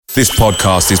This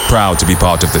podcast is proud to be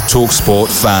part of the TalkSport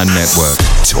Fan Network.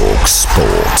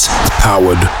 TalkSport.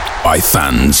 Powered by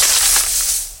fans.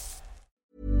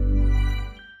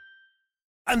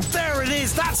 And there it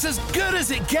is, that's as good as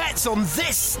it gets on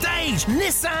this stage.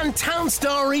 Nissan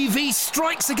Townstar EV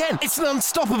strikes again. It's an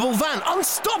unstoppable van,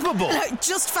 unstoppable.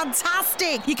 Just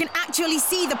fantastic. You can actually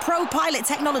see the Pro Pilot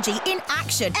technology in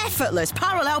action. Effortless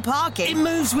parallel parking. It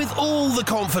moves with all the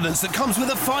confidence that comes with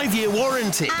a 5-year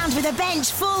warranty. And with a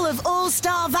bench full of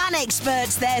all-star van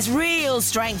experts, there's real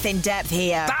strength in depth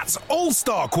here. That's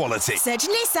all-star quality. Search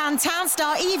Nissan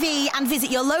Townstar EV and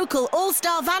visit your local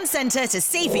all-star van centre to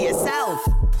see for yourself.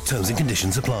 Terms and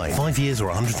conditions apply. 5 years or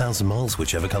 100,000 miles,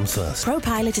 whichever comes first. Pro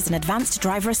Pilot is an advanced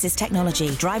driver assist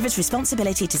technology. Driver's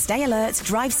responsibility to stay alert,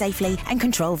 drive safely, and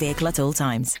control vehicle at all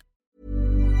times.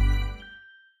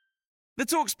 The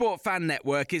TalkSport Fan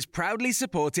Network is proudly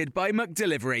supported by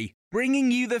McDelivery, bringing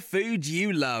you the food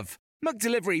you love.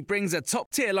 McDelivery brings a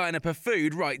top-tier lineup of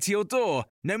food right to your door.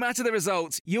 No matter the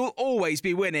result, you'll always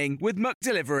be winning with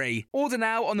McDelivery. Order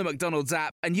now on the McDonald's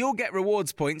app and you'll get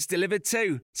rewards points delivered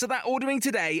too. So that ordering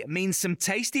today means some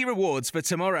tasty rewards for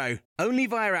tomorrow. Only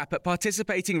via app at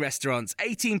participating restaurants.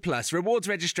 18 plus. Rewards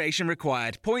registration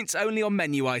required. Points only on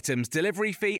menu items.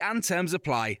 Delivery fee and terms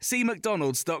apply. See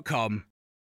mcdonalds.com.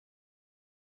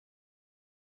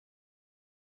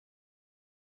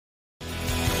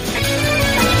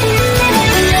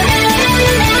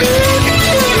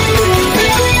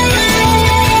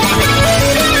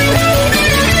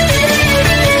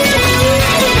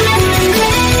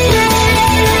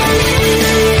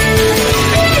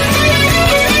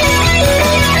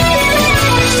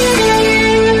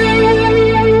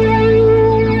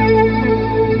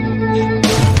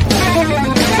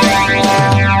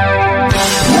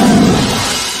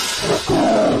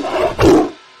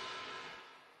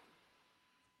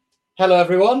 Hello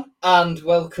everyone and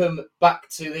welcome back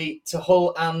to the To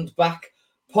Hull and Back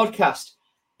podcast.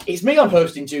 It's me on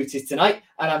hosting duties tonight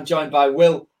and I'm joined by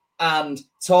Will and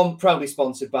Tom, proudly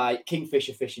sponsored by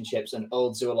Kingfisher Fish and Chips and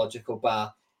Old Zoological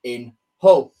Bar in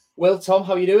Hull. Will, Tom,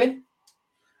 how are you doing?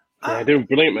 Yeah, doing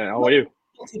brilliant, mate. How are you?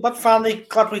 But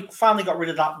glad we finally got rid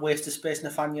of that waste of space,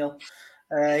 Nathaniel.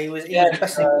 He was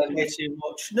best thing way too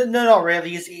much. No, not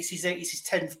really. It's his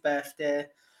 10th birthday,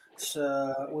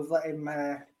 so we've let him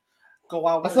go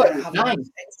out. I thought it was have 9.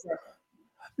 Extra.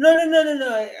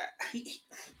 No.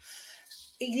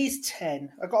 He is 10.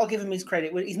 I've got to give him his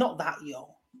credit. He's not that young.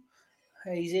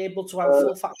 He's able to have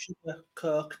full faction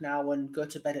Coke now and go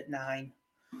to bed at 9.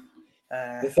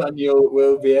 Nathaniel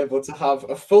will be able to have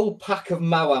a full pack of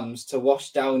Mawams to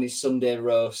wash down his Sunday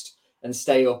roast and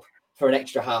stay up for an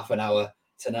extra half an hour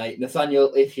tonight.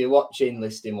 Nathaniel, if you're watching,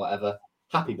 listening, whatever,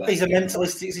 happy birthday. He's a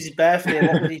mentalist. It's his birthday.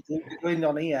 What would he do going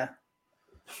on here?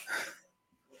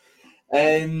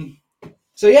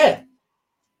 So yeah,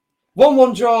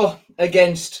 1-1 draw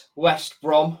against West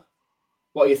Brom.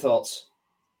 What are your thoughts?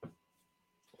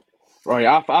 Right,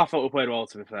 I thought we played well,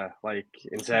 to be fair. Like,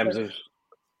 in terms of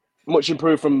much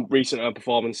improved from recent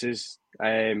performances.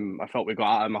 I felt we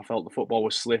got at them. I felt the football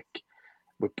was slick.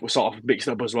 We sort of mixed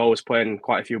up as well. Was playing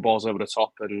quite a few balls over the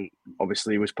top, and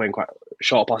obviously was playing quite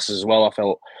short passes as well. I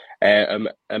felt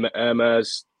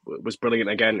Ermers was brilliant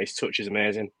again. His touch is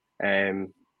amazing.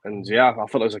 And yeah, I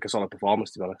thought it was like a solid performance,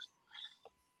 to be honest.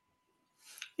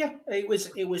 Yeah,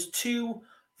 it was two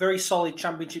very solid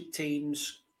championship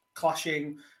teams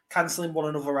clashing, cancelling one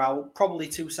another out. Probably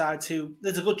two sides who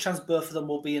there's a good chance both of them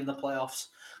will be in the playoffs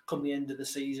come the end of the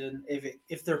season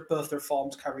if both their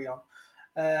forms carry on.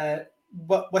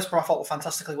 But West Brom I thought were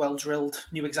fantastically well drilled,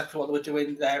 knew exactly what they were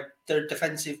doing. Their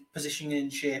defensive positioning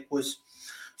and shape was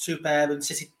superb, and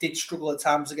City did struggle at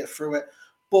times to get through it.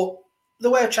 But there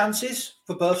were chances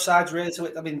for both sides, really.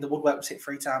 I mean, the woodwork was hit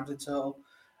 3 times in total.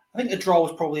 I think the draw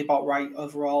was probably about right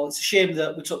overall. It's a shame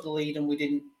that we took the lead and we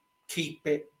didn't keep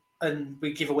it, and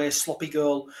we give away a sloppy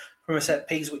goal from a set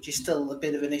piece, which is still a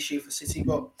bit of an issue for City.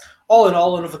 But all in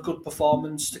all, another good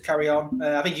performance to carry on.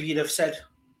 I think if you'd have said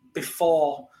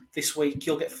before this week,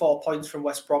 you'll get 4 points from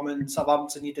West Brom and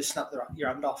Southampton, you'd just snap your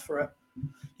hand off for it.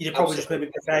 You'd have probably just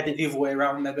maybe preferred it the other way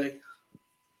around, maybe.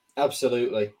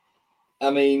 Absolutely.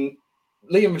 I mean,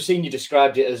 Liam Rossini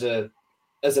described it as a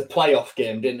playoff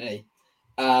game, didn't he?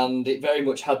 And it very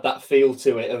much had that feel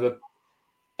to it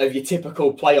of your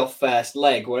typical playoff first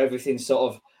leg, where everything's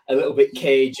sort of a little bit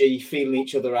cagey, feeling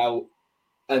each other out,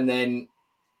 and then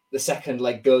the second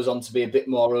leg goes on to be a bit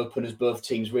more open as both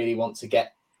teams really want to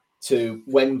get to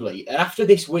Wembley. And after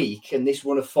this week and this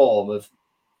run of form of,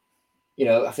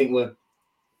 I think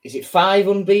is it 5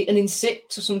 unbeaten in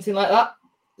 6 or something like that?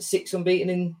 6 unbeaten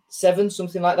in 7,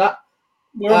 something like that.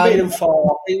 We're unbeaten in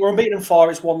 4. We're unbeaten in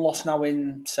 4. It's 1 loss now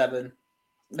in 7.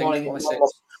 One loss in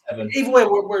 7. Either way,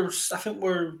 I think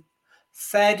we're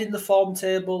third in the form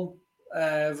table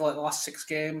of like the last 6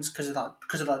 games because of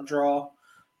that draw.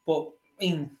 But I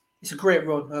mean, it's a great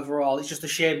run overall. It's just a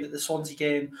shame that the Swansea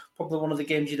game, probably one of the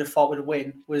games you'd have thought would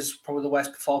win, was probably the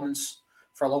worst performance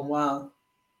for a long while.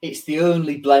 It's the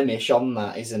only blemish on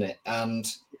that, isn't it? And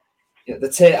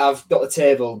I've got the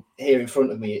table here in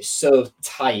front of me. It's so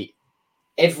tight.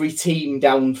 Every team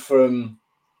down from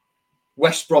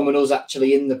West Brom and us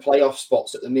actually in the playoff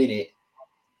spots at the minute,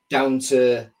 down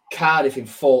to Cardiff in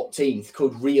 14th,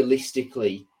 could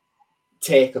realistically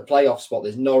take a playoff spot.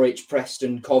 There's Norwich,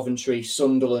 Preston, Coventry,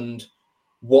 Sunderland,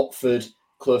 Watford,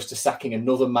 close to sacking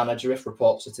another manager if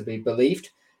reports are to be believed.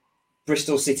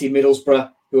 Bristol City,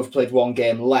 Middlesbrough, who have played one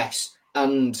game less,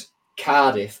 and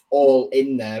Cardiff, all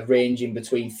in there, ranging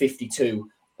between 52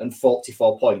 and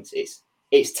 44 points.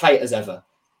 It's tight as ever,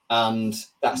 and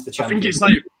that's the challenge.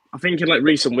 I think in like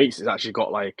recent weeks, it's actually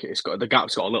got the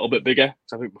gap's got a little bit bigger.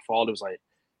 So I think before there was like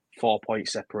 4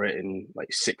 points separating like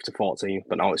 6th to 14th,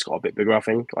 but now it's got a bit bigger. I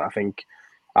think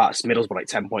Middlesbrough like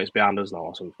 10 points behind us now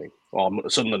or something, or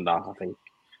Sunderland are, I think.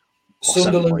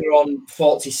 Sunderland are on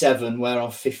 47, we're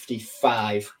on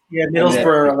 55. Yeah, Middlesbrough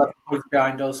are 11 points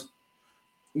behind us.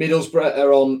 Middlesbrough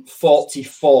are on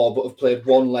 44, but have played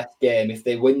one less game. If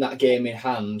they win that game in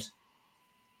hand,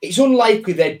 it's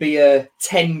unlikely there'd be a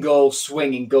 10-goal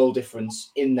swing in goal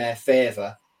difference in their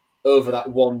favour over that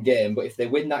one game. But if they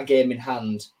win that game in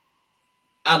hand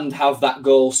and have that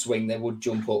goal swing, they would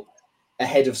jump up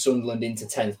ahead of Sunderland into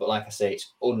 10th. But like I say,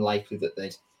 it's unlikely that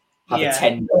they'd have a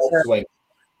 10-goal swing.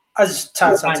 As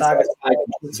target,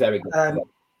 it's very good.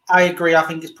 I agree. I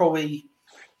think it's probably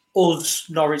us,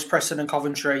 Norwich, Preston and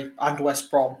Coventry and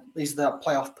West Brom is that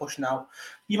playoff push now.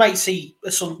 You might see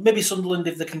maybe Sunderland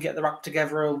if they can get their act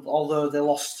together, although they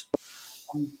lost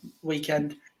on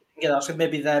weekend. Yeah, so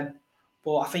maybe them.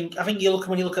 But I think when you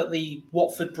look at the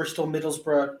Watford, Bristol,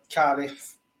 Middlesbrough,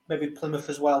 Cardiff, maybe Plymouth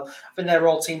as well, I think they're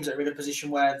all teams that are in a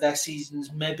position where their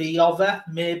seasons may be over,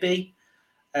 maybe.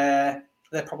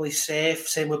 They're probably safe.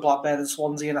 Same with Blackburn and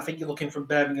Swansea. And I think you're looking from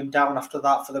Birmingham down after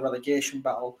that for the relegation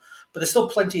battle. But there's still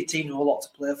plenty of teams with a lot to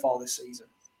play for this season.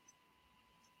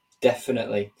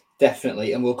 Definitely.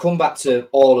 And we'll come back to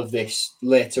all of this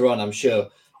later on, I'm sure.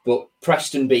 But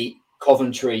Preston beat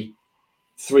Coventry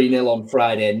 3-0 on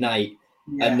Friday night.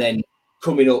 Yeah. And then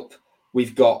coming up,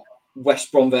 we've got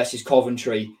West Brom versus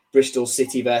Coventry, Bristol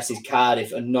City versus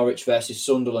Cardiff, and Norwich versus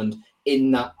Sunderland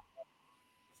in that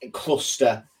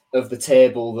cluster of the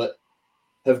table that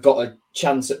have got a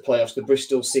chance at playoffs. The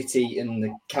Bristol City and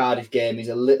the Cardiff game is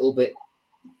a little bit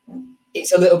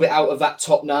out of that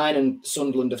top 9, and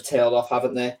Sunderland have tailed off,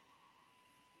 haven't they? I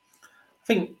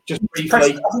think just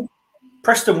briefly,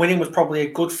 Preston winning was probably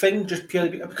a good thing, just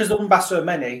purely because they won by so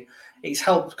many. It's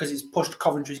helped because it's pushed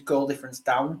Coventry's goal difference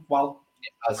down. While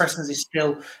Preston's is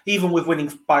still, even with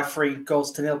winning by 3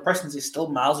 goals to 0, Preston's is still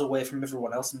miles away from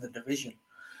everyone else in the division.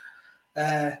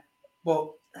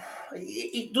 But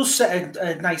it does set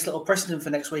a nice little precedent for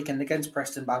next weekend against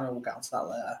Preston, but I know we'll get onto that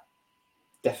later.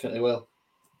 Definitely will.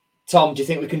 Tom, do you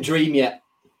think we can dream yet?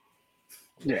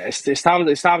 Yeah, it's time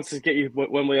to get you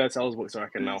Wembley Hotel's books, I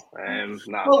reckon now.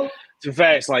 To be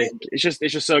fair, it's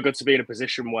just so good to be in a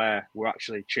position where we're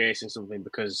actually chasing something,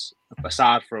 because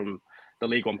aside from the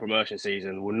League One promotion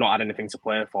season, we've not had anything to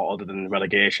play for other than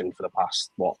relegation for the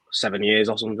past 7 years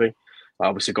or something.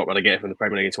 Obviously got relegated from the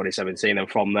Premier League in 2017, and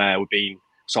from there we've been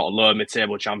sort of lower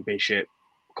mid-table championship,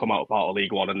 come out part of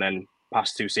League One, and then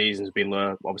past 2 seasons been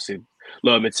lower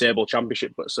mid-table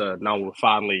championship. But so now we're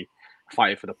finally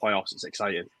fighting for the playoffs. It's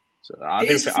exciting. So I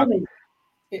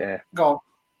Go on.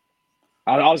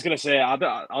 I was gonna say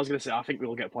I think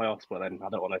we'll get playoffs, but then I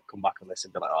don't want to come back on this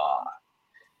and be like,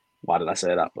 why did I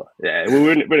say that? But yeah,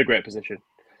 we're in a great position.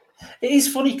 It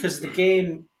is funny because the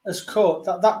game as coach,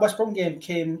 that West Brom game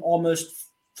came almost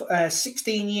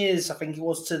 16 years, I think it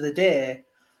was, to the day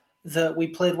that we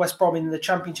played West Brom in the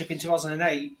Championship in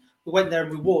 2008. We went there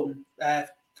and we won,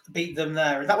 beat them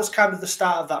there. And that was kind of the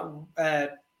start of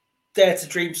that dare to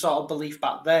dream sort of belief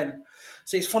back then.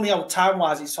 So it's funny how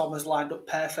time-wise it's almost lined up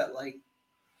perfectly.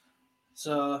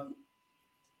 So it'd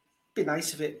be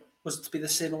nice if it was to be the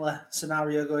similar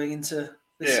scenario going into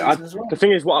this season as well. The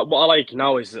thing is, what I like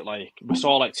now is that we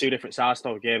saw 2 different sides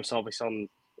of games. So obviously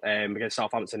against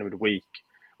Southampton in the week,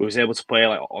 we was able to play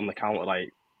on the counter,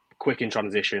 quick in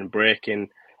transition, breaking.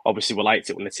 Obviously, we liked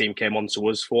it when the team came on to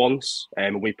us for once,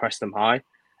 and we pressed them high.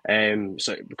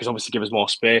 So because obviously give us more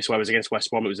space. Whereas against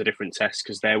West Brom, it was a different test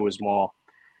because there was more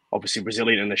obviously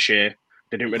resilient in the shape.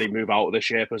 They didn't really move out of the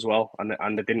shape as well, and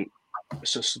they didn't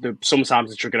sometimes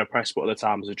they're triggering a press, but other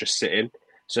times they're just sitting.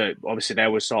 So obviously they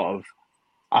were sort of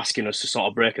asking us to sort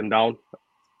of break them down,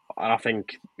 and I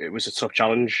think it was a tough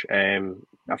challenge.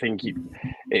 I think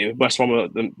West Brom are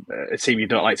a team you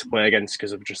don't like to play against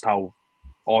because of just how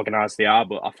organised they are.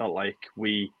 But I felt like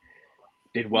we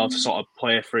did well to sort of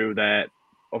play through their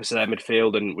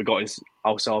midfield, and we got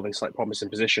ourselves in like promising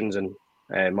positions. And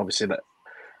obviously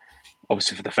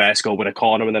for the first goal with a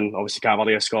corner, and then obviously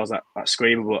Carvalho scores that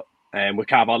screamer. But with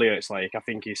Carvalho, it's like I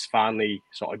think he's finally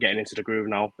sort of getting into the groove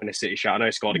now in the City shirt. I know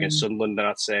he scored against Sunderland, and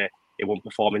I'd say he wasn't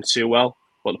performing too well,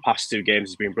 but the past 2 games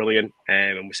has been brilliant.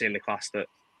 And we're seeing the class that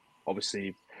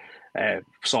obviously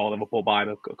saw Liverpool buy him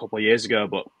a couple of years ago.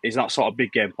 But he's that sort of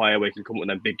big game player where he can come up with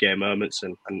them big game moments,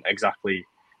 and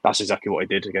that's exactly what he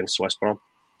did against West Brom.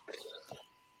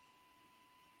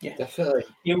 Yeah, definitely.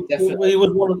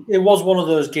 It was one of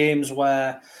those games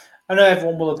where I know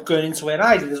everyone will have gone into it, and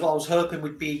I did as well. I was hoping it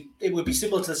would be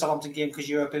similar to the Southampton game because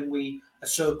you're hoping we are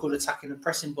so good attacking and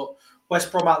pressing. But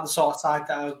West Brom are the sort of side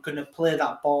that are going to play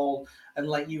that ball and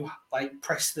let you like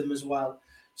press them as well.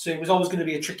 So it was always going to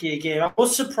be a trickier game. I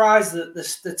was surprised that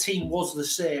the team was the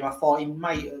same. I thought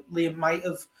Liam might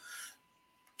have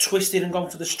twisted and gone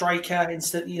for the striker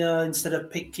instead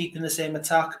of keeping the same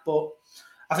attack. But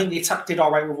I think the attack did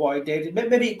all right with what it did.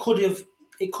 Maybe it could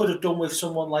have done with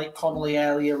someone like Connolly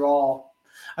earlier, or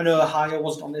I know Ohio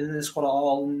wasn't in the squad at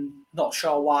all, and not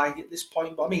sure why at this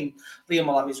point. But I mean, Liam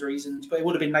will have his reasons. But it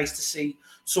would have been nice to see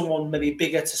someone maybe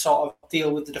bigger to sort of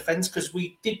deal with the defence, because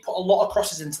we did put a lot of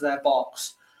crosses into their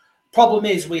box. Problem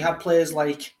is, we had players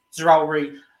like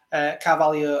Zarauri,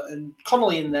 Carvalho, and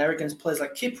Connolly in there against players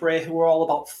like Kipre, who were all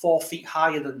about 4 feet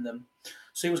higher than them.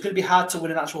 So it was going to be hard to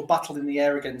win an actual battle in the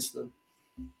air against them.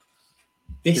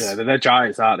 Yeah, they're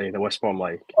giants, aren't they? The West Brom,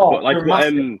 I felt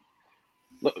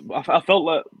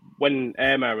that when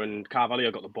Emma and Carvalho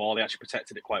got the ball, they actually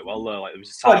protected it quite well. Though, like there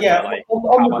was a time where,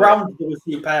 on the ground, they were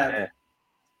superb. Yeah.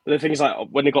 But the thing is, like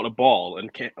when they got the ball,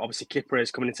 and obviously Kipre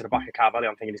is coming into the back of Carvalho,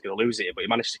 I'm thinking he's going to lose it, but he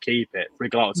managed to keep it,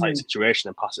 wriggle out of a tight situation,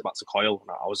 and pass it back to Coyle.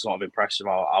 And I was sort of impressed with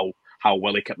how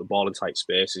well he kept the ball in tight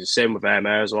spaces. Same with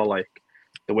Emma as well, like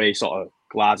the way he sort of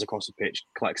glides across the pitch,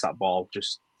 collects that ball,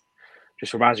 just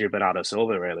reminds you of Bernardo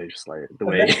Silva, really, just like the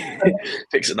way he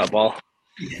picks at that ball.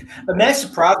 And they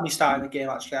surprised me starting the game,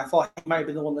 actually. I thought he might have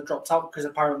been the one that dropped out because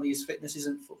apparently his fitness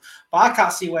isn't full. But I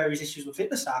can't see where his issues with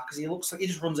fitness are, because he looks like he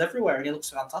just runs everywhere and he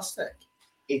looks fantastic.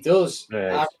 He does.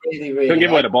 Yeah. I really, really don't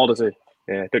give away the ball, does he?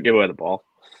 Yeah, don't give away the ball.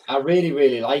 I really,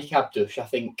 really like Abdush. I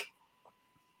think,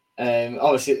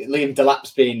 obviously, Liam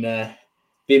Delap's been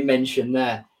mentioned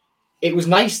there. It was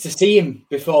nice to see him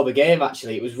before the game.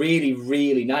 Actually, it was really,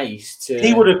 really nice to.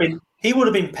 He would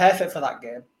have been perfect for that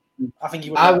game. I think he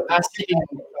would. I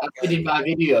said in my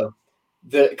video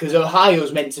that because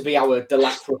Ohio's meant to be our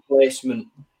Delap replacement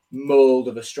mould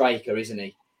of a striker, isn't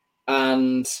he?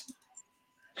 And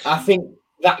I think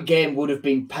that game would have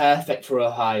been perfect for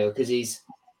Ohio because he's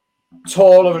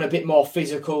taller and a bit more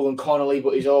physical than Connolly,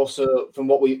 but he's also, from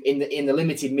what we in the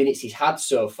limited minutes he's had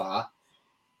so far,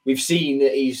 we've seen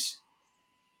that he's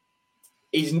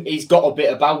got a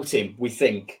bit about him, we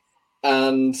think.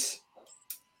 And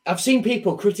I've seen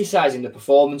people criticising the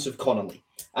performance of Connolly,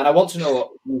 and I want to know what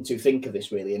you two think of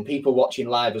this, really. And people watching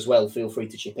live as well, feel free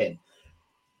to chip in.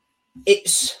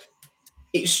 It's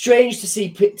strange to see,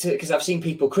 because I've seen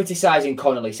people criticising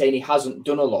Connolly, saying he hasn't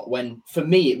done a lot, when for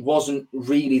me it wasn't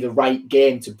really the right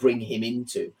game to bring him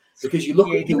into. Because you look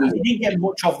at who he didn't get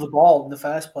much of the ball in the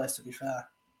first place, to be fair.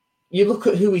 You look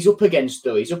at who he's up against,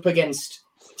 though. He's up against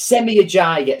Semi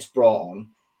Ajayi gets brought on,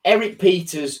 Eric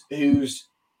Peters, who's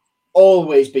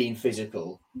always been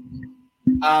physical,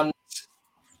 and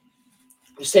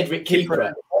Cedric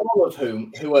Kipre, all of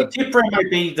whom who are Kipre might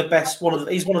be the best.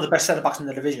 He's one of the best centre backs in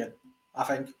the division, I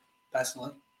think,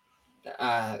 personally.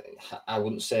 I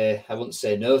wouldn't say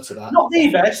no to that. Not the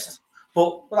best,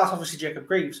 but that's obviously Jacob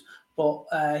Greaves. But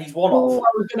he's one of.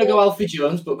 I was going to go Alfie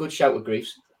Jones, but good shout with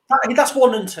Greaves. That's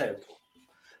 1 and 2.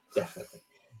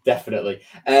 Definitely.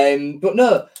 But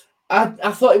no,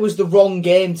 I thought it was the wrong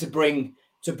game to bring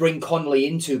Connolly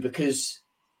into, because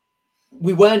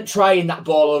we weren't trying that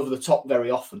ball over the top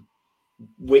very often,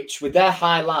 which with their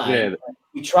high line,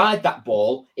 we tried that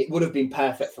ball, it would have been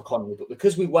perfect for Connolly. But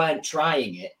because we weren't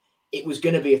trying it, it was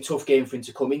going to be a tough game for him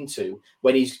to come into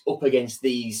when he's up against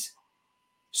these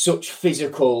such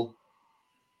physical,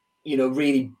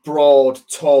 really broad,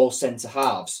 tall centre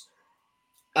halves.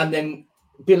 And then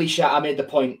Billy Sharp, I made the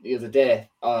point the other day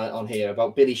on here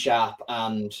about Billy Sharp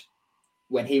and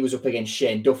when he was up against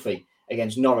Shane Duffy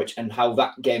against Norwich and how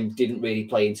that game didn't really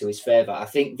play into his favour. I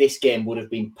think this game would have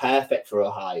been perfect for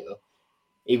Ohio.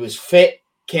 He was fit,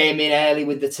 came in early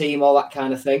with the team, all that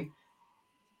kind of thing,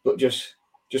 but just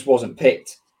wasn't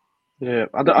picked. Yeah,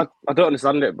 I don't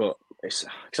understand it, but it's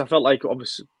because I felt like,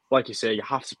 obviously, like you say, you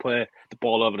have to play the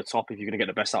ball over the top if you're going to get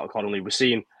the best out of Connolly. We're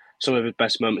seeing some of his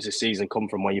best moments this season come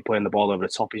from when you're playing the ball over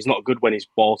the top. He's not good when he's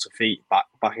ball to feet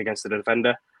back against the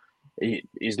defender.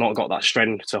 He's not got that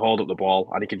strength to hold up the ball,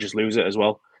 and he can just lose it as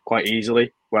well quite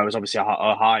easily. Whereas obviously a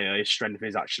higher, his strength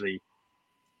is actually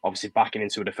obviously backing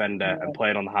into a defender and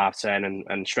playing on the half turn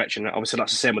and stretching it. Obviously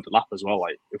that's the same with the lap as well.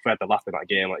 Like if we had the lap in that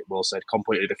game, like Will said,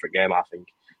 completely different game, I think.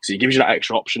 So it gives you that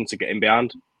extra option to get in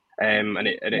behind, and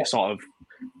it sort of,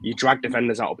 you drag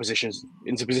defenders out of positions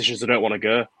into positions they don't want to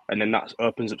go, and then that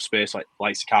opens up space like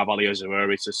Carvalho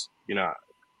to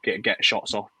get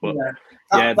shots off. But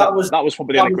that was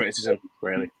probably the only criticism,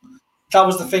 really. That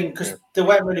was the thing, because they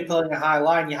weren't really playing a high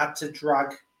line. You had to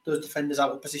drag those defenders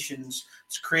out of positions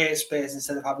to create space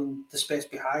instead of having the space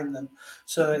behind them.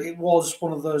 So it was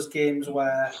one of those games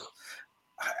where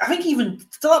I think even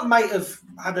that might have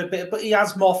had a bit, but he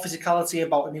has more physicality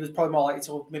about him. He was probably more likely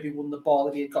to have maybe won the ball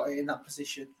if he had got it in that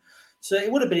position. So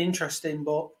it would have been interesting,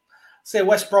 but say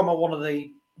West Brom are one of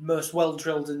the most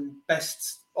well-drilled and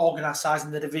best organised sides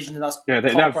in the division, and that's I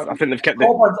think they've kept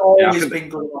Corbyn's always been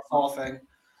good at that sort of thing.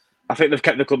 I think they've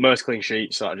kept the club most clean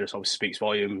sheets, so that just obviously speaks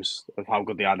volumes of how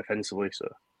good they are defensively.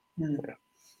 So,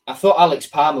 I thought Alex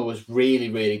Palmer was really,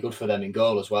 really good for them in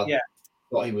goal as well. Yeah,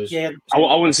 thought he was. Yeah, I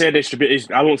wouldn't say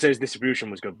I won't say his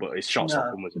distribution was good, but his shot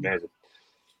stopping was amazing.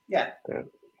 Yeah.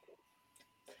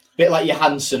 Bit like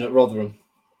Johansson at Rotherham.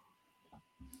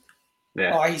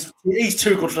 Yeah. Oh, he's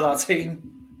too good for that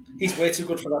team. He's way too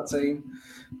good for that team.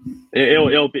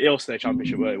 He'll stay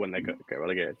Championship when they get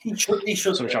relegated. He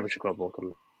should. Some Championship club will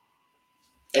come.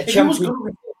 If he was good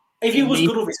with his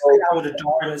feet, I would have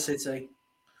died at City.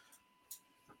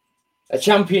 A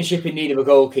Championship in need of a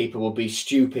goalkeeper would be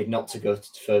stupid not to go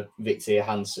for Victor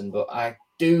Johansson, but I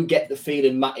do get the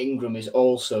feeling Matt Ingram is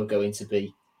also going to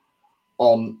be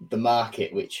on the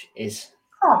market, which is.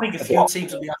 I think a few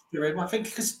teams will be after him. I think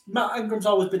because Matt Ingram's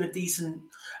always been a decent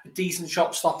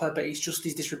shot stopper, but it's just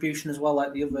his distribution as well,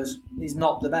 like the others. He's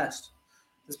not the best.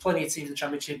 There's plenty of teams in the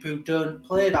Championship who don't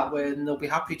play that way, and they'll be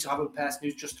happy to have a person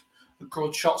who's just a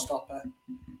good shot stopper.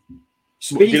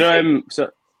 Do you know him? So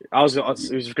I was going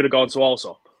to go on to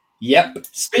Allsop. Yep.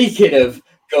 Speaking of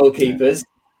goalkeepers,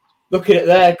 looking at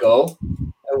their goal,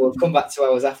 and we'll come back to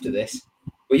ours after this.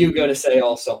 Were you going to say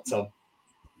Allsop, Tom?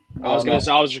 I was going to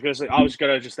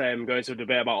just go into a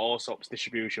debate about Allsop's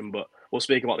distribution, but we'll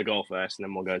speak about the goal first, and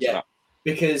then we'll go into that.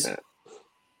 Because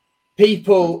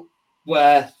people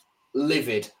were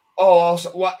livid. Oh,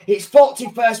 what? It's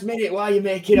 41st minute. Why are you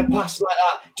making a pass like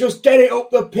that? Just get it up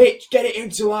the pitch. Get it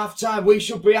into half time. We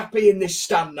should be happy in this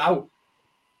stand now.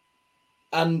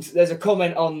 And there's a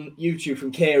comment on YouTube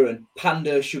from Kieran.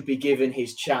 Panda should be given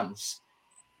his chance.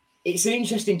 It's an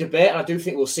interesting debate, and I do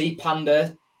think we'll see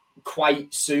Panda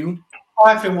quite soon.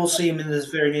 I think we'll see him in the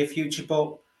very near future,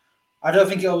 but I don't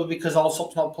think it'll be because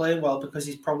Allsop's not playing well, because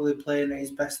he's probably playing at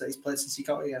his best that he's played since he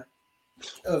got here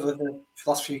over the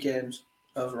last few games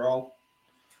overall.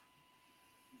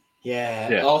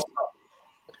 Yeah. Also,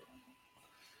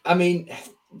 I mean,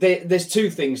 there's two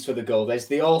things for the goal. There's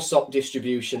the Allsop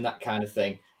distribution, that kind of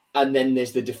thing, and then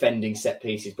there's the defending set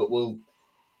pieces. But we'll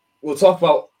talk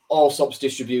about Allsop's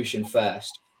distribution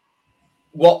first.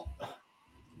 What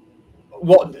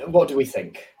do we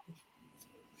think?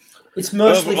 It's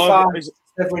mostly fast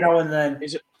every now and then.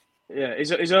 Is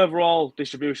overall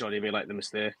distribution, or do you mean like the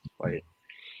mistake? Like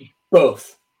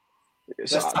both.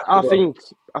 So I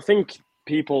think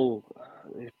people,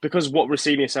 because what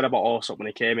Rossini said about Allsop when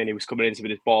he came in, he was coming in to be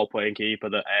this ball playing keeper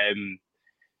that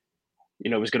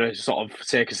was going to sort of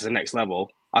take us to the next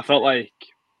level. I felt like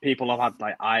people have had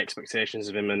like high expectations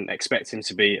of him and expect him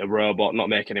to be a robot, not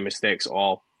make any mistakes at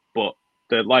all. But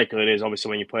the likelihood is, obviously,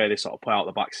 when you play this sort of play out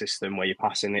the back system where you're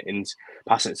passing it to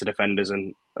defenders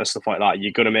and stuff like that,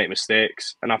 you're going to make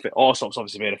mistakes. And I think Allsop's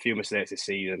obviously made a few mistakes this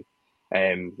season.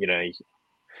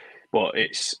 But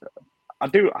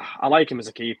I like him as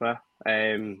a keeper.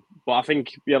 But I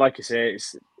think, like you say,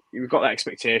 you've got that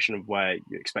expectation of where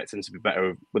you expect him to be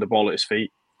better with the ball at his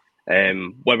feet.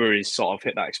 Whether he's sort of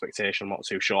hit that expectation, I'm not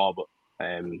too sure. But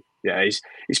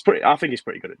he's pretty. I think he's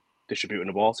pretty good at distributing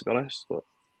the ball, to be honest. But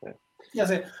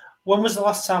so when was the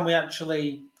last time we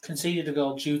actually conceded a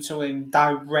goal due to him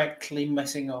directly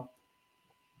messing up?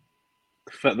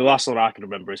 The last one I can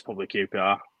remember is probably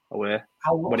QPR away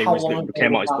when he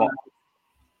came out his box.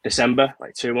 December,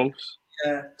 like 2 months.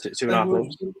 Yeah, 2.5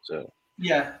 months. So.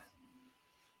 Yeah,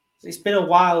 it's been a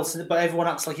while since, but everyone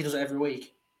acts like he does it every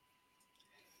week.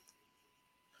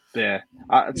 Yeah.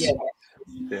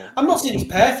 Yeah. I'm not saying he's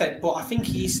perfect, but I think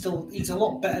he's a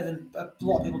lot better than a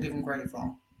lot of people give him credit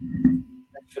for.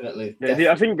 Definitely.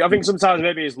 Yeah, I think sometimes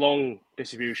maybe his long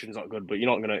distribution's not good, but he's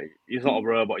not a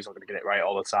robot. He's not gonna get it right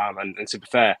all the time. And to be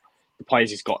fair, the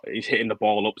players he's hitting the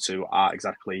ball up to aren't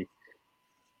exactly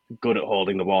good at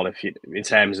holding the ball. In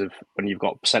terms of when you've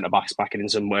got centre backs backing in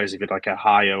some ways, if you're like a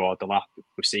higher or Delap,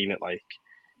 we've seen it like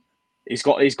he's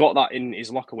got that in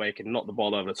his locker where he can knock the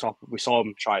ball over the top. We saw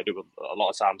him try to do it a lot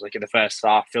of times, like in the first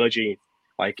half, Philogene.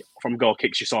 Like from goal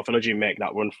kicks, you saw Philogene make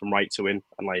that run from right to in,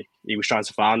 and like he was trying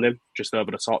to find him just over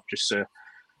the top, just to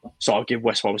sort of give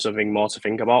West Brom something more to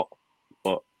think about.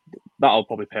 But that'll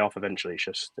probably pay off eventually. It's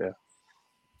just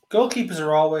Goalkeepers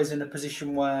are always in a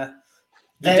position where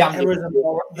their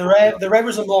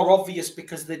errors are more obvious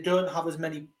because they don't have as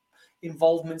many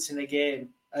involvements in a game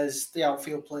as the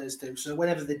outfield players do. So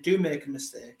whenever they do make a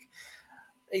mistake,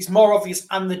 it's more obvious,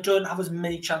 and they don't have as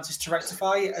many chances to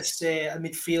rectify it as, say, a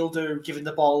midfielder giving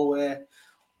the ball away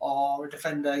or a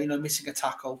defender, missing a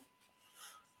tackle.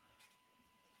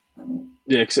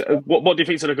 Yeah. What do you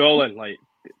think to the goal then? Like,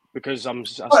 because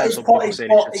it's poor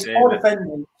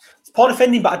defending. It's poor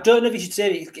defending, but I don't know if you should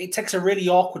say it. It takes a really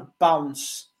awkward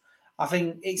bounce. I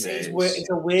think it's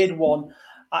a weird one.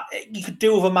 You could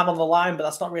do with a man on the line, but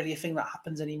that's not really a thing that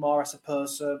happens anymore, I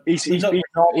suppose. So he's not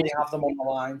normally have them on the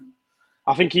line.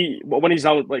 I think when he's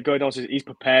down, like going down, he's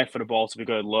prepared for the ball to be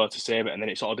going low to save it, and then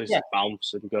it sort of does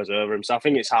bounce and goes over him. So I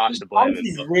think it's harsh to blame him.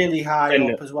 He's really high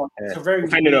up as well. Yeah. It's a very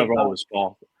defending overall was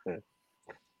poor. Yeah.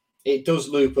 It does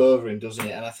loop over him, doesn't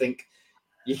it? And I think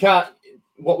you can't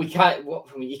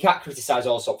criticise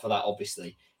Allsop for that.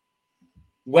 Obviously,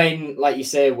 when, like you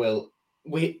say, Will,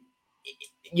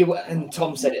 you and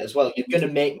Tom said it as well. You're going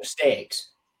to make mistakes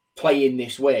playing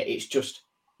this way. It's just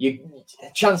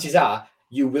chances are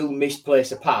you will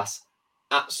misplace a pass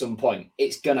at some point.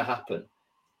 It's going to happen.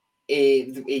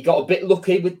 He got a bit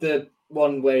lucky with the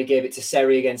one where he gave it to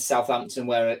Seri against Southampton,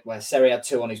 where Seri had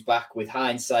two on his back. With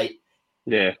hindsight,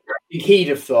 yeah, he'd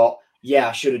have thought,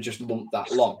 I should have just lumped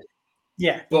that long.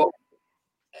 Yeah, but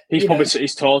he's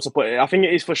told to put it. I think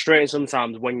it is frustrating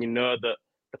sometimes when you know that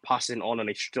the pass isn't on and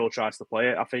he still tries to play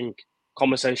it. I think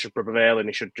common sense should prevail and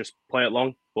he should just play it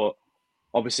long. But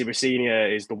obviously, Rosenior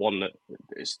is the one that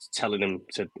is telling him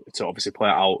to obviously play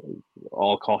it out at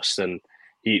all costs, and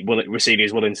Rosenior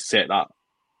is willing to take that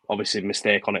obviously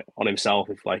mistake on himself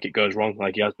if like it goes wrong,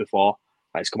 like he has before.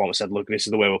 Like, he's come on and said, "Look, this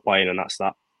is the way we're playing, and that's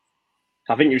that."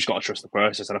 I think you've just got to trust the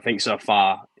process, and I think so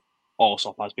far,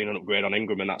 Allsop has been an upgrade on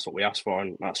Ingram, and that's what we asked for,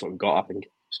 and that's what we've got. I think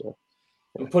so.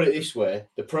 And put it this way,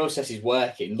 the process is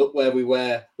working. Look where we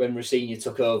were when Rosenior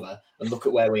took over, and look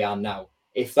at where we are now.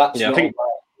 If that's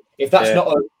not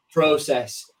a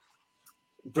process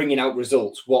bringing out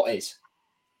results, what is?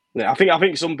 Yeah, I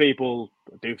think some people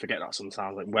do forget that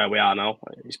sometimes, like where we are now.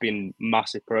 It's been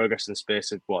massive progress in the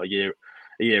space of a year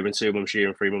and 2 months, year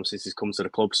and 3 months since he's come to the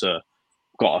club. So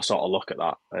got to sort of look at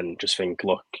that and just think,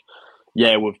 look,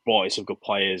 yeah, we've brought in some good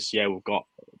players. Yeah, we've got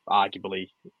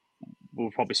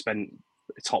we've probably spent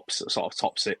top 6,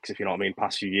 if you know what I mean,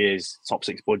 past few years, top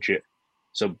 6 budget.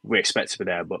 So we expect to be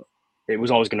there, but it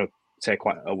was always going to take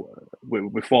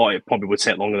we thought it probably would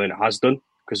take longer than it has done,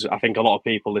 because I think a lot of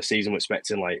people this season were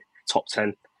expecting like top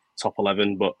 10, top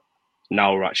 11, but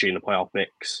now we're actually in the playoff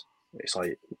mix. It's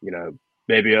like,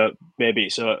 maybe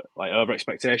it's like over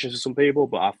expectations for some people,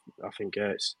 but I think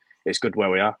it's good where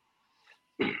we are.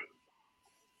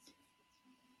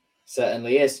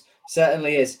 Certainly is.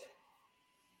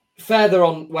 Further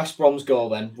on West Brom's goal,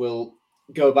 then we'll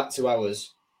go back to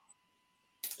ours.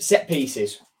 Set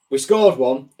pieces. We scored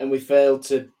one and we failed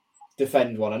to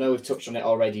defend one. I know we've touched on it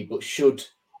already, but should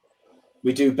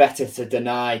we do better to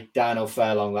deny Dino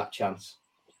Fairlong that chance?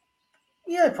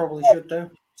 Yeah, probably should do,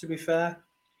 to be fair.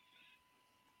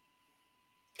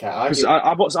 I've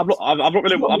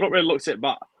not really looked it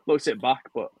back,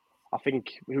 but I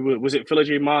think was it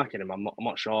Philogene marking him? I'm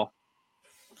not sure.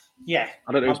 Yeah,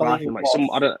 I don't know who's marking him.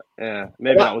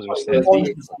 Maybe that was a mistake.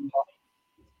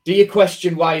 Do you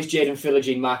question why is Jayden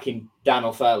Philogene marking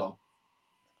Daniel Fairlong?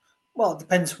 Well, it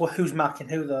depends who's marking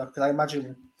who, though, because I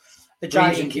imagine the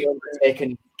Giants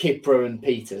taking Kipra and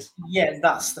Peters. Yeah,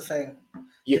 that's the thing.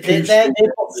 They've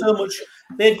got so much.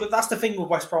 That's the thing with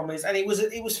West Brom is, and it was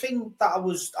thing that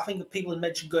I think people had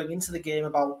mentioned going into the game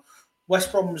about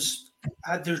West Brom's.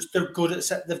 They're good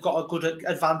at they've got a good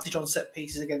advantage on set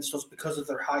pieces against us because of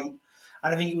their height,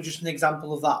 and I think it was just an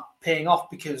example of that paying off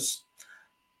because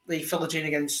the Philogene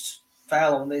against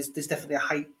Fairlawn, there's definitely a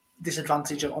height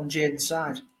disadvantage on Jayden's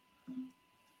side.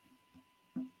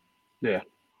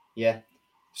 Yeah.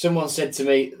 Someone said to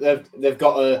me they've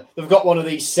got one of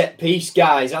these set piece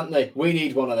guys, haven't they? We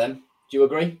need one of them. Do you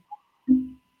agree?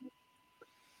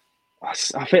 I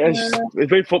think it's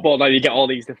big football now. You get all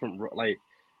these different, like,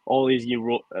 all these new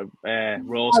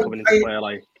roles coming into play.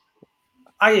 Like,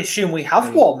 I assume we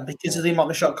have one because of the amount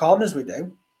of shot corners we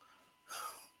do.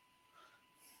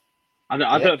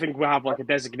 I don't think we have like a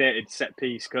designated set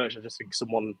piece coach. I just think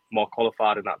someone more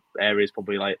qualified in that area is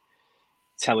probably like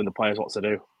telling the players what to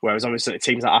do. Whereas obviously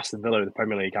teams like Aston Villa in the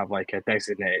Premier League have like a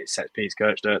designated set piece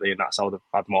coach, don't they? And that's how they've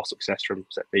had more success from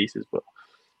set pieces. But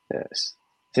yeah, it's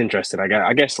interesting.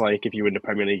 I guess like if you win the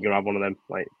Premier League, you'll have one of them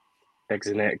like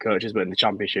designated coaches. But in the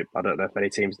Championship, I don't know if many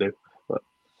teams do. But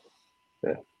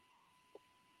yeah.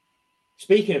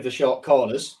 Speaking of the short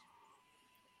corners,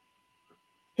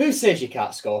 who says you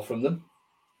can't score from them?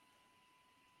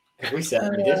 Because we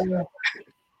certainly did.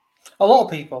 A lot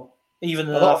of people. Even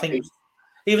though I think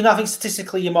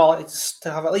statistically you're more likely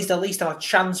to have at least have a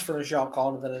chance for a short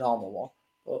corner than a normal one.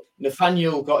 But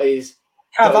Nathaniel got his.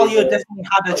 Carvalho definitely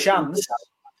had a chance.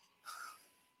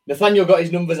 Nathaniel got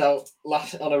his numbers out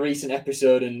on a recent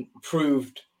episode and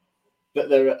proved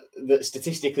that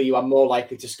statistically you are more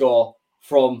likely to score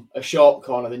from a short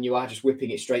corner than you are just whipping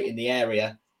it straight in the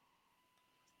area.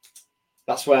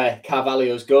 That's where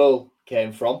Carvalho's goal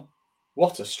came from.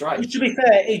 What a strike. Which, to be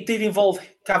fair, it did involve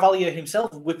Carvalho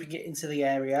himself whipping it into the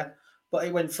area, but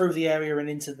it went through the area and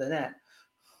into the net.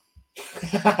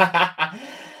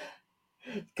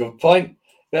 Good point.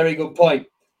 Very good point.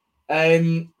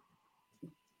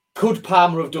 Could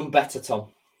Palmer have done better,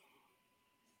 Tom?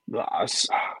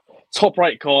 Top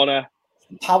right corner.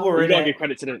 Power you got to give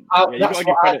credit to the. You got to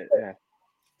give credit. Yeah.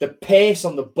 The pace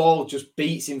on the ball just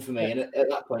beats him for me, and at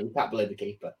that point, you can't blame the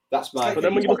keeper. That's my. But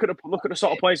then when you look at the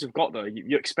sort of players we've got, though,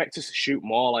 you expect us to shoot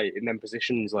more, like in them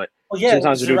positions. Like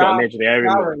sometimes we do got an edge of the area.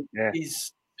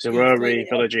 Zaruri,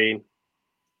 Philogene.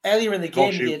 Earlier in the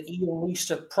game, he unleashed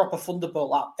a proper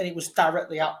thunderbolt up, and it was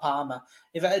directly at Palmer.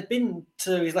 If it had been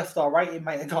to his left or right, it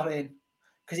might have got in.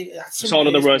 Because saw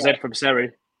another rosette from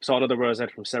Seri.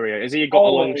 Has he got a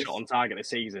long shot on target this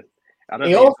season? I don't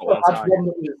think he's got one on target.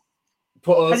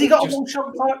 Has he got a long shot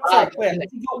on target? Wait,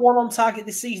 has he got one on target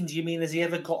this season? Do you mean has he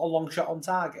ever got a long shot on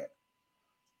target?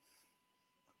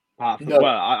 No. Well,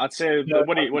 I'd say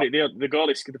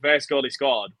the first goal he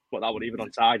scored, but that wasn't even on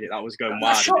target. That was going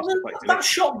wide. That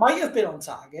shot might have been on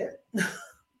target,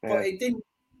 but it didn't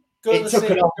go. It took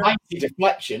an almighty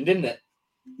deflection, didn't it?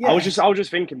 Yeah. I was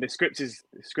just thinking the script is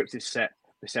set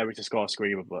for Seri to score a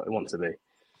screamer, but it wants to be.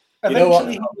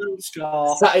 Eventually, he will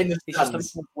score. Sat in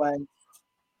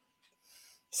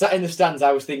the stands,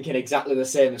 I was thinking exactly the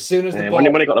same. As soon as the ball,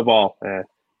 when he got the ball,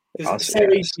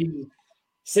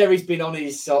 Seri's been on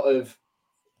his sort of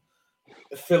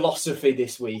philosophy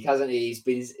this week, hasn't he? He's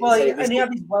been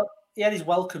he had his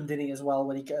welcome, didn't he, as well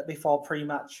when before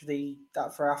pre-match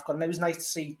that for AFCON. And it was nice to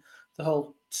see the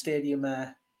whole stadium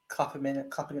clapping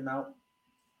him out.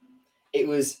 It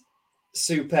was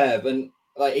superb, and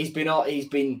like he's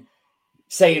been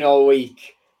saying all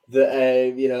week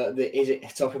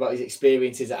that talk about his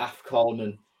experiences at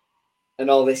AFCON and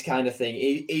all this kind of thing.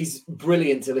 He's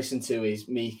brilliant to listen to, is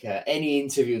Mika. Any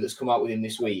interview that's come out with him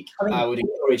this week, I would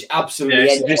encourage absolutely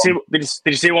anyone. Did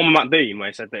you see one with Matt Dean where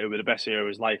he said that it would be the best year of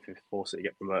his life if forced to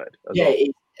get promoted?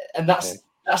 And that's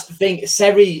the thing.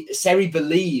 Seri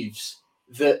believes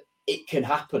that it can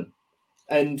happen.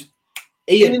 And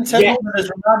Ian has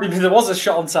reminded me there was a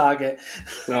shot on target.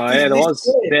 Oh, yeah, there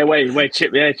was. Yeah, wait,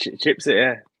 chips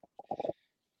it,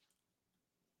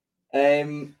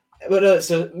 But no,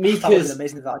 so Mika's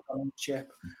amazing that I got on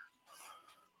chip.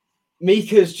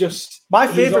 Mika's just my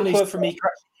favourite quote from Mika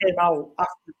came out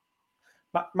after.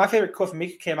 My favourite quote from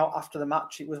Mika came out after the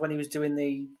match. It was when he was doing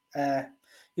he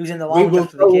was in the lounge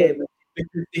after the game.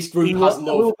 This group has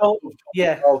love. All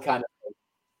kind of.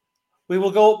 We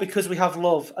will go up because we have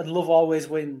love, and love always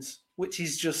wins. Which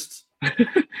is just,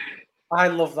 I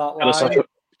love that line.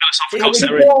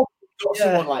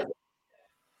 Someone like that.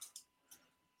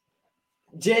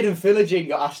 Jaden Philogene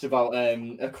got asked about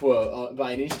a quote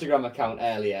by an Instagram account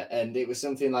earlier, and it was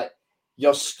something like,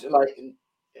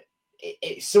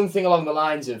 it's something along the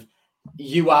lines of,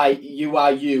 you are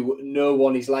you, no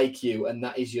one is like you, and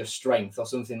that is your strength, or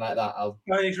something like that.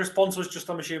 His response was just,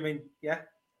 I'm assuming, yeah.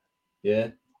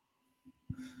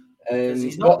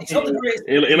 He's not the greatest.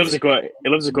 He loves a quote. He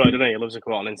loves a quote, doesn't he? He loves a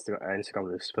quote on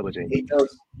Instagram with Philogene. He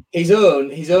does. His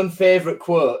own favourite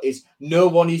quote is, "No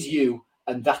one is you,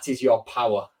 and that is your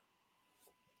power."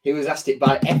 He was asked it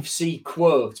by FC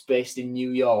Quote, based in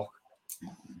New York.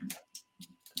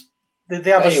 Did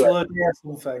they have a slow day or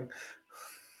something?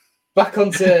 Back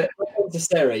onto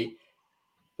Seri.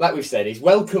 Like we've said, his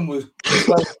welcome was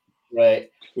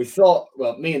great. We thought,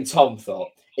 me and Tom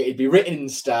thought, it'd be written in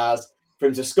the stars. for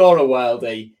him to score a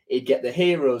worldie, he'd get the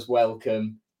heroes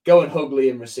welcome, go and hug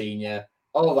Liam Rosenior,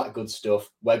 all that good stuff.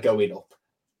 We're going up.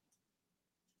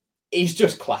 He's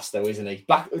just class, though, isn't he?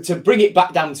 To bring it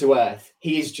back down to earth,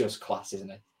 he is just class,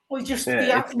 isn't he? Well, it's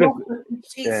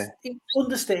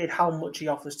understated how much he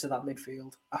offers to that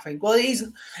midfield, I think. Well, it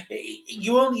isn't.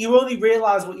 You only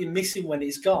realise what you're missing when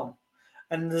it's gone.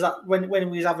 And there's that, when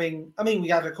we was having, I mean, we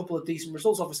had a couple of decent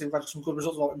results. Obviously, we've had some good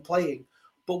results about him playing.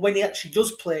 But when he actually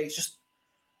does play,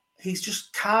 he's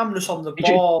just calmness on the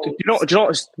ball. Do you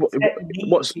know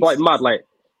what's like mad? Like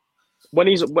when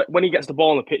he gets the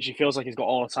ball on the pitch, he feels like he's got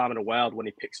all the time in the world when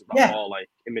he picks up that ball, like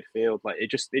in midfield. Like it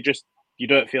just you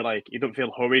don't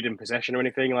feel hurried in possession or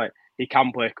anything. Like he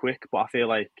can play quick, but I feel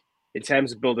like in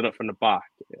terms of building up from the back,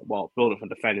 building up from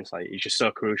defence, like he's just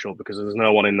so crucial because there's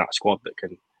no one in that squad that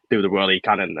can do the role he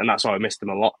can, and that's why I missed him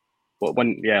a lot. But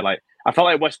I felt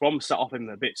like West Brom set off him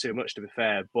a bit too much, to be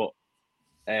fair. But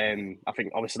I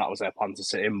think obviously that was their plan to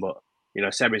sit him. But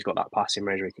Sebi's got that passing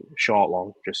range, short,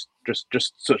 long, just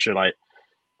such a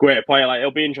great player. Like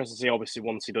it'll be interesting to see, obviously,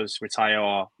 once he does retire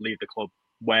or leave the club,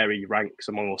 where he ranks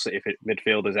among all City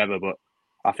midfielders ever. But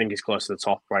I think he's close to the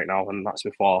top right now, and that's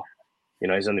before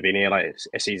he's only been here like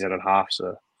a season and a half.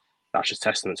 So that's just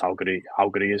testament to how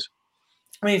good he is.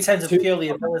 I mean, in terms of pure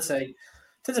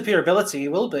ability, he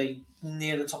will be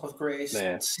near the top of greatest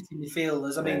City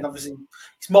midfielders. I mean, obviously,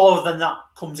 it's more than that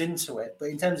comes into it, but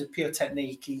in terms of pure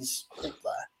technique, he's up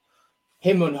there.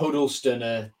 Him and Huddleston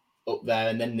are up there,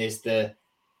 and then there's the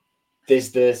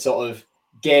sort of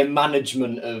game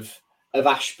management of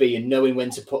Ashby and knowing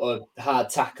when to put a hard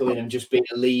tackle in and just being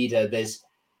a leader. There's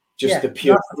just the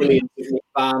pure brilliance of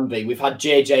Barnby. We've had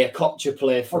JJ Okocha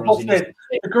play for us. The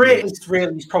greatest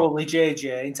really is probably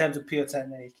JJ in terms of pure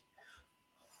technique.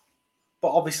 But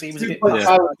obviously he was a bit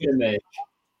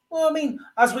Well, I mean,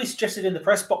 as we suggested in the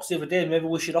press box the other day, maybe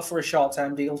we should offer a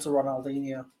short-term deal to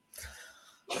Ronaldinho.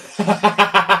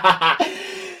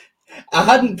 I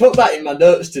hadn't put that in my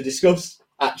notes to discuss,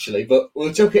 actually, but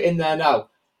we'll chuck it in there now.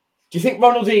 Do you think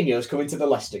Ronaldinho's coming to the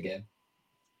Leicester game?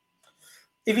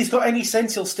 If he's got any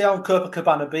sense, he'll stay on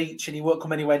Copacabana Beach and he won't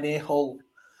come anywhere near Hull.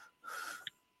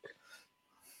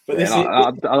 But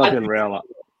I didn't realise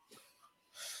that.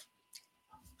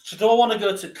 So do I want to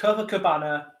go to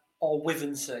Copacabana or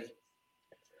Wivensea?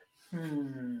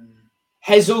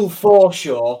 Hezel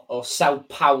Foreshore or Sao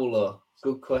Paulo?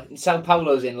 Good question. Sao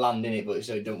Paulo's inland, isn't it?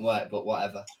 So it don't work, but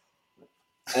whatever.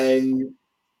 It's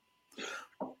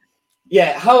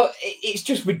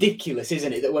just ridiculous,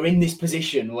 isn't it, that we're in this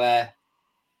position where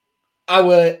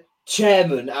our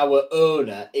chairman, our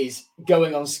owner, is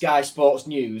going on Sky Sports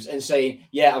News and saying,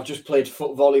 I've just played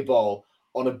foot volleyball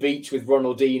on a beach with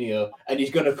Ronaldinho, and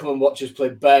he's going to come and watch us play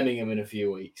Birmingham in a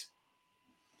few weeks.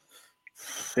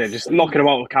 Yeah, just knocking him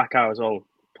out with Kaká as well,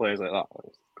 players like that.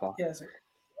 Yes.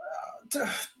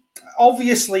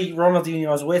 Obviously, Ronaldinho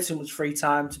has way too much free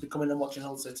time to be coming and watching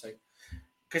Hull City,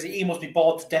 because he must be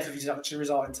bored to death if he's actually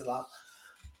resorting to that.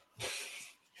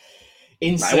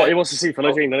 What he wants to see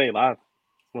Philogene, doesn't he, lad?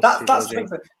 That's the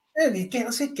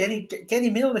thing. Get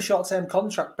him in on a short-term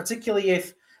contract, particularly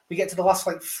if we get to the last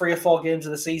 3 or 4 games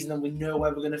of the season and we know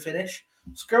where we're going to finish.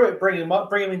 Screw it, bring him up,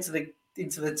 bring him into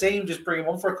the team, just bring him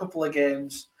on for a couple of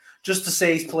games, just to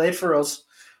say he's played for us.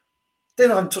 They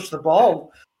don't even touch the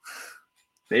ball.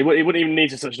 He wouldn't even need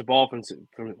to touch the ball for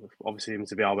obviously him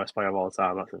to be our best player of all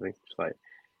time. That's the thing.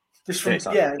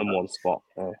 Number one spot.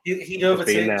 He'd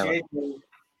overtake JJ.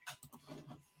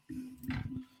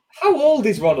 How old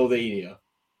is Ronaldinho?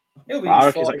 I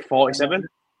reckon he's 47.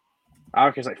 I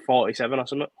reckon he's 47 or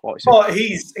something. 46. Oh,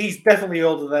 he's definitely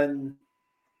older than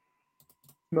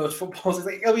most footballers.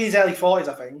 He'll be in his early 40s,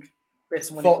 I think,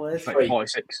 based on when he plays.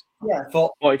 46. Yeah.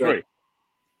 43.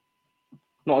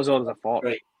 Not as old as I thought.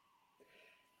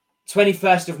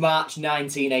 21st of March,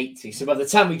 1980. So by the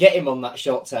time we get him on that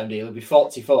short-term deal, he'll be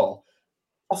 44.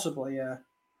 Possibly, yeah.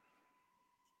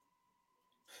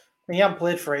 He hasn't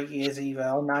played for 8 years either,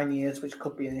 or 9 years, which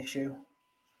could be an issue.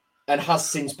 And has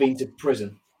since been to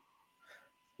prison.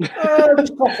 Just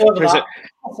pop over that.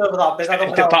 Pop over that bit. I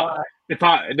don't know.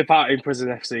 Departing prison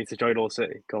FC to join Hull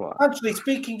City. Come on. Actually,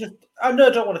 speaking, I know I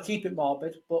don't want to keep it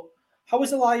morbid, but how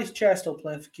is Elias Chair still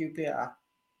playing for QPR?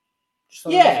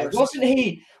 Wasn't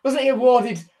he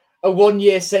awarded a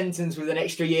 1-year sentence with an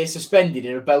extra year suspended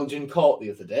in a Belgian court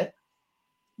the other day?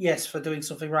 Yes, for doing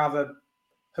something rather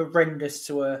horrendous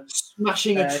to a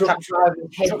smashing a truck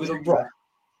driver's head with a rock.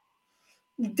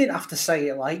 You didn't have to say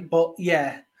it but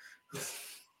yeah.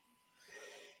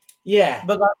 Yeah.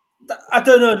 But I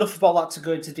don't know enough about that to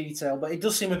go into detail, but it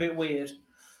does seem a bit weird.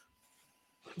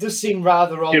 does seem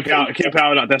rather odd.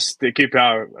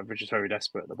 QPR are just very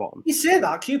desperate at the bottom. You say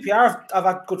that QPR have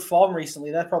had good form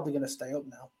recently. They're probably going to stay up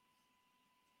now.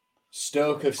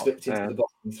 Stoke have slipped into the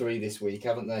bottom 3 this week,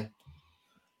 haven't they?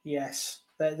 Yes,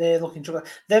 they're looking trouble.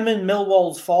 Them and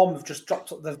Millwall's form have just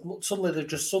dropped. They've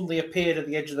suddenly appeared at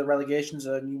the edge of the relegation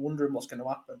zone. You're wondering what's going to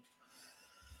happen.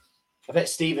 I bet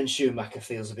Steven Schumacher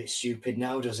feels a bit stupid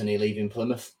now, doesn't he, leaving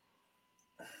Plymouth?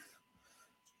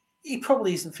 He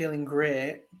probably isn't feeling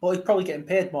great, but he's probably getting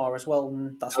paid more as well.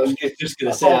 And I was just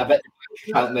going to say, I bet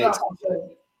he can't make.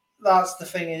 That's the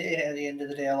thing. At the end of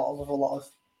the day, a lot of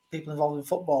people involved in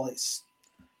football, it's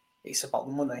about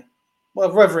the money.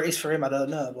 Well, whether it is for him, I don't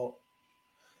know, but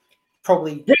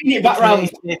probably bringing it back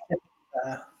round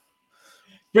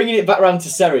to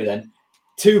Seri then.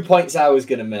 2 points I was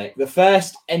going to make. The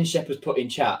first, Enshep has put in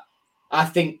chat. I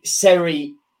think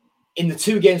Seri, in the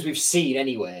 2 games we've seen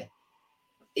anyway,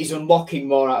 is unlocking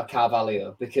more out of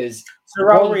Carvalho because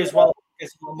Sarawi as well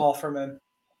gets a lot more from him.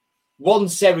 1,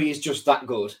 Seri is just that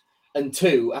good, and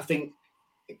 2, I think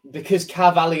because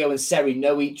Carvalho and Seri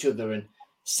know each other, and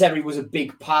Seri was a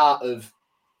big part of,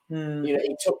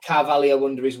 he took Carvalho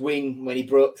under his wing when he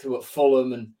broke through at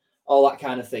Fulham and all that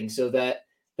kind of thing. So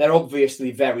they're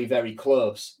obviously very, very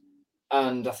close.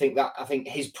 And I think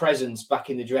his presence back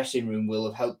in the dressing room will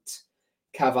have helped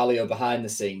Carvalho behind the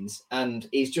scenes. And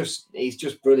he's just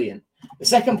brilliant. The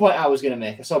second point I was going to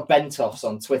make, I saw Bentos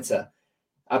on Twitter,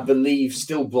 I believe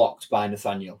still blocked by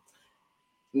Nathaniel,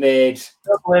 made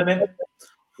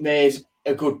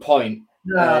a good point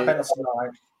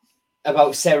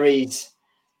about Seri's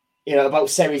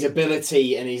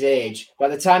ability and his age. By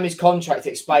the time his contract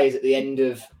expires at the end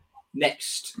of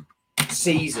next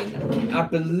season, I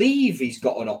believe he's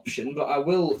got an option, but I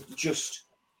will just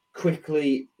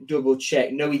quickly double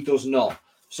check. No, he does not.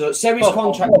 So Seri's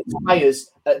contract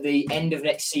expires at the end of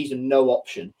next season, no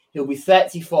option. He'll be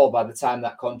 34 by the time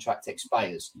that contract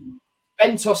expires.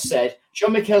 Bentos said,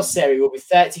 Jean-Michel Seri will be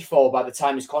 34 by the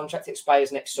time his contract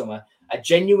expires next summer. I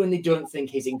genuinely don't think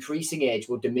his increasing age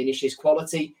will diminish his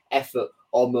quality, effort,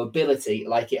 or mobility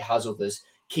like it has others.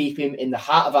 Keep him in the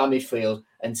heart of our midfield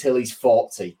until he's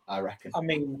 40, I reckon. I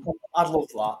mean, I'd love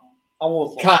that. I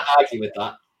would. Can't argue with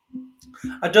that.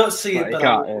 I don't see it, but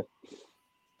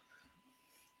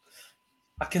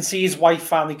I can see his wife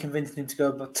finally convincing him to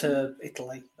go to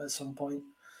Italy at some point.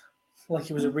 Like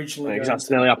he was originally. That's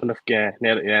nearly happened.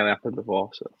 Nearly happened before.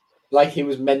 So. Like he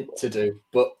was meant to do,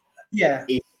 but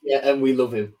and we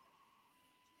love him.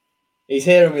 He's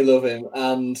here and we love him.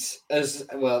 And as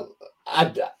well,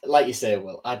 I'd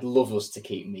love us to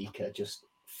keep Mika just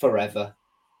forever.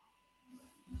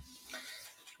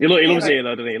 He loves it here,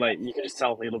 though, doesn't he? Like you can just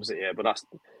tell he loves it here. But that's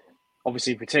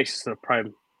obviously if he takes us to the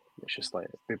Prem, it's just like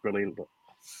it'd be brilliant. But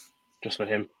just for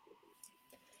him,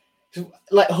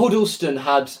 like Huddleston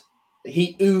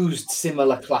he oozed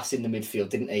similar class in the midfield,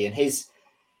 didn't he? And his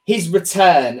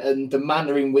return and the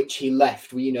manner in which he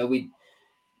left, the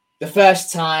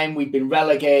first time we'd been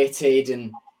relegated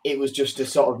and it was just a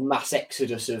sort of mass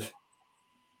exodus of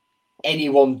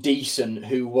anyone decent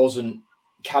who wasn't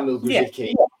Kamil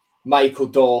Grzycki, Michael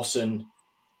Dawson,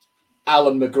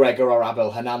 Alan McGregor or Abel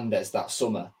Hernandez that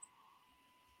summer,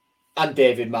 and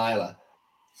David Myler.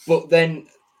 But then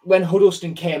when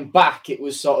Huddleston came back, it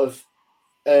was sort of,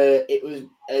 he'd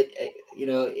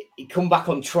come back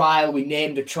on trial. We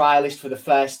named a trialist for the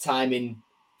first time in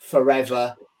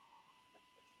forever.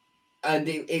 And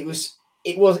it was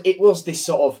this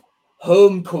sort of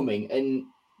homecoming, and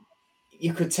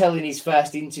you could tell in his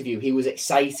first interview he was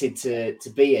excited to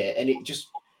be here, and it just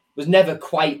was never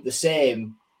quite the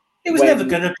same. It was never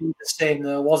going to be the same,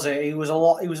 though, was it? He'd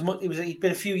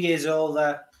been a few years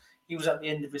older. He was at the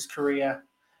end of his career.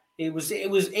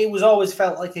 It always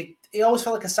felt like a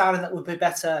signing that would be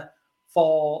better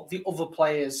for the other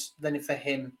players than for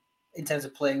him in terms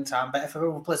of playing time. Better for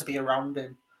other players to be around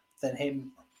him than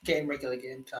him getting regular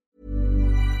game time.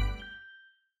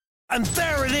 And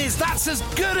there it is. That's as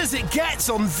good as it gets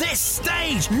on this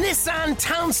stage. Nissan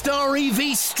Townstar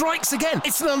EV strikes again.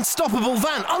 It's an unstoppable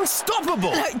van.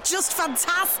 Unstoppable. Just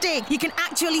fantastic. You can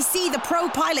actually see the Pro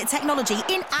Pilot technology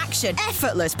in action.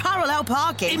 Effortless parallel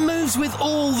parking. It moves with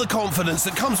all the confidence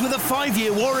that comes with a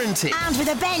 5-year warranty. And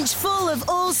with a bench full of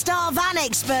all-star van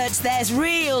experts, there's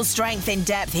real strength in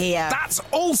depth here. That's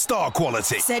all-star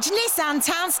quality. Search Nissan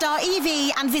Townstar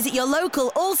EV and visit your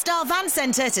local all-star van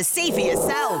centre to see for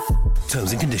yourself.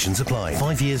 Terms and conditions apply.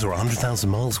 5 years or 100,000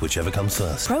 miles, whichever comes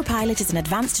first. ProPilot is an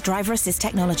advanced driver assist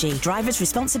technology. Driver's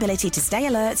responsibility to stay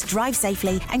alert, drive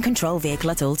safely, and control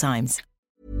vehicle at all times.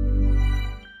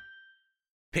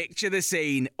 Picture the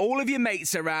scene. All of your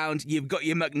mates around, you've got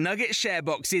your McNugget share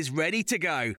boxes ready to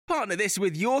go. Partner this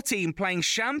with your team playing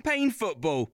champagne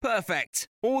football. Perfect.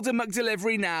 Order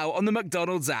McDelivery now on the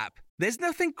McDonald's app. There's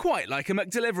nothing quite like a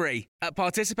McDelivery. At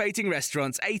participating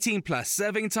restaurants, 18 plus,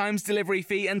 serving times, delivery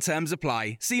fee and terms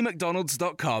apply. See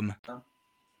mcdonalds.com.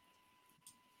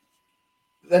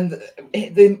 Then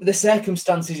the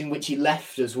circumstances in which he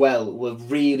left as well were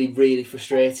really, really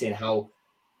frustrating. How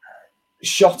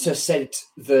Shota said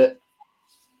that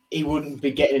he wouldn't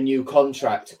be getting a new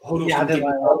contract. Huddleston didn't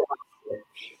like that.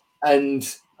 And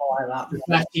the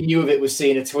fact he knew of it was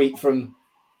seeing a tweet from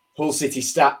Hull City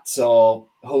Stats or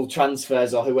Hull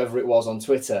Transfers or whoever it was on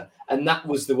Twitter. And that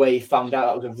was the way he found out.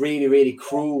 That was a really, really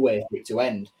cruel way for it to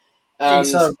end.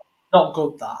 So not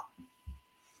good, that.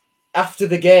 After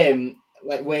the game,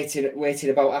 like waiting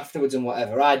about afterwards and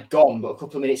whatever, I'd gone, but a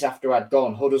couple of minutes after I'd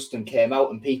gone, Huddleston came out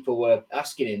and people were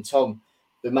asking him, Tom,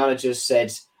 the manager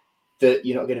said that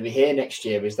you're not going to be here next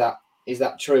year. Is that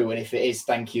true? And if it is,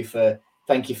 thank you for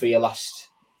your last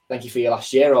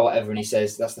year or whatever. And he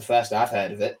says that's the first I've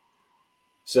heard of it.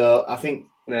 So I think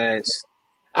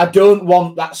I don't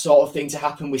want that sort of thing to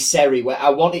happen with Seri. Where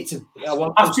I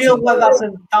feel like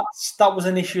that was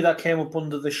an issue that came up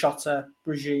under the Shota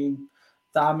regime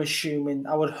that I'm assuming,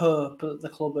 I would hope that the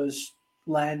club has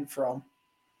learned from.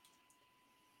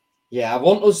 Yeah, I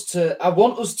want us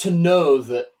to know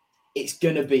that it's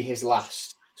going to be his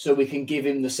last, so we can give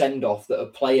him the send off that a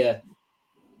player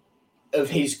of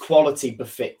his quality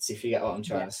befits. If you get what I'm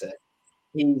trying to say.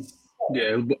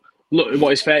 Look, what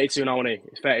he's 32 now, isn't he?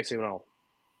 He's 32 now.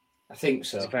 I think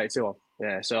so. He's 32.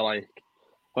 Yeah, so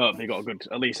hopefully got a good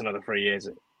at least another 3 years.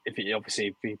 If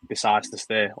he decides to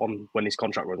stay on when his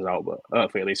contract runs out, but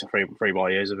hopefully at least three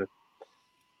more years of it.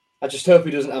 I just hope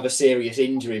he doesn't have a serious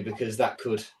injury because that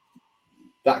could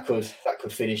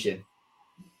finish him,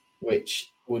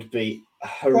 which would be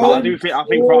horrendous. I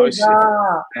think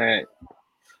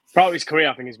throughout his career,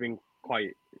 I think he's been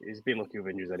lucky with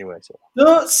injuries anyway. So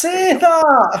don't say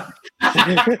that.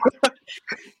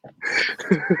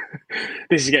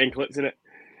 This is getting clipped, isn't it?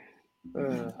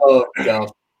 Oh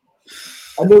God.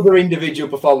 Another individual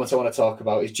performance I want to talk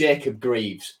about is Jacob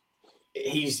Greaves.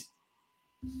 He's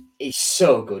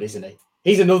so good, isn't he?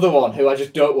 He's another one who I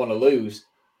just don't want to lose.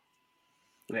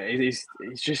 Yeah, he's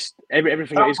just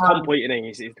everything. He's complete, isn't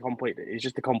he? He's complete. He's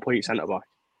just a complete centre back.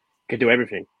 Can do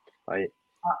everything.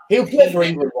 He'll play for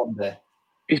England one day.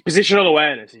 His positional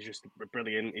awareness is just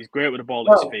brilliant. He's great with the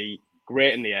ball at his feet.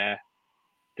 Great in the air.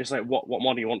 Just like what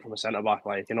more do you want from a centre back?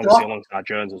 And obviously alongside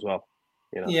Jones as well.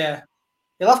 You know? Yeah.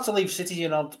 He'll have to leave City,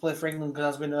 to play for England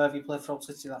because as we know, if you play for Hull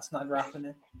City, that's not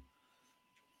happening.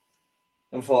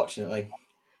 Unfortunately.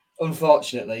 Under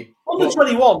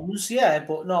 21s, yeah,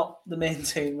 but not the main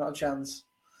team, not a chance.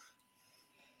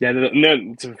 Yeah,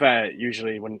 to be fair,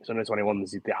 usually when it's under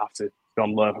 21s, they have to be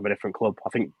on loan from a different club. I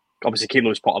think obviously Keane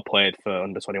Lewis Potter played for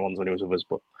under 21s when he was with us,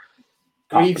 but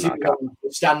Greaves is on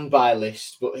the standby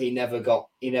list, but he never got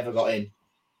in.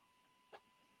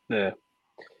 Yeah,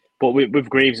 but with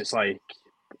Greaves, it's like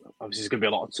obviously there's going to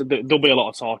be there'll be a lot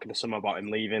of talk in the summer about him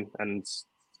leaving, and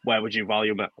where would you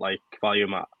value him at? Value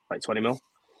him at 20 mil?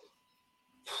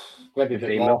 Maybe a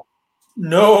bit more.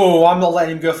 No, I'm not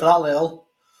letting him go for that little.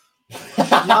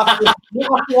 After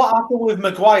what happened with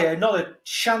Maguire, not a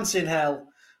chance in hell.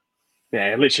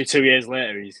 Yeah, literally 2 years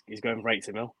later, he's going for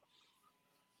 80 mil.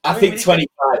 I think 25.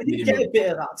 We did get a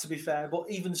bit of that, to be fair, but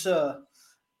even so,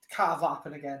 can't have that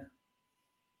happen again.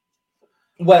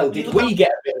 Well, did we get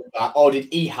a bit of that, or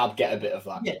did Ehab get a bit of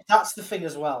that? Yeah, that's the thing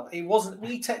as well. It wasn't.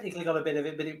 We technically got a bit of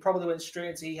it, but it probably went straight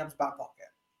into Ehab's back pocket.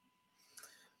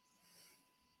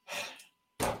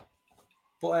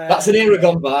 But that's an era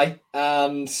gone by,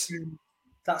 and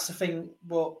that's the thing.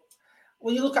 But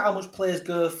when you look at how much players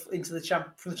go into from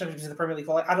the Championship to the Premier League,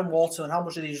 like Adam Wharton, how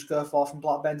much did he just go for from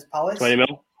Blackburn to Palace? 20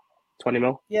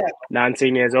 mil. Yeah.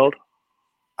 19 years old.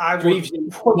 I would Greaves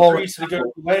to go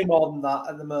way more than that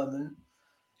at the moment.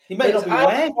 He may not be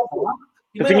aware.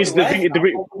 The thing is,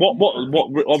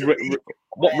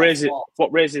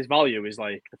 what raises his value is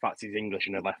the fact he's English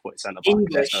and a left-footed centre back.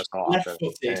 English,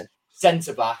 left-footed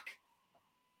centre back.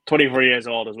 23 years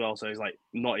old as well, so he's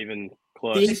not even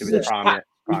close to his prime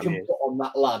years. Put on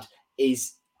that lad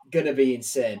is going to be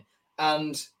insane.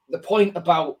 And the point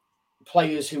about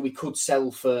players who we could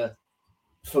sell for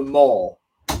more,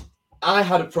 I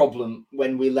had a problem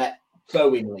when we let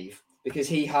Bowen leave because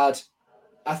he had,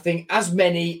 I think, as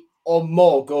many or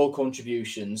more goal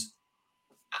contributions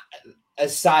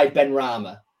as Said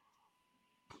Benrahma.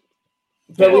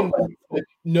 Bowen went for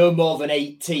no more than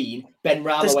 18.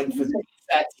 Benrahma went for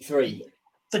 33.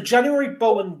 The January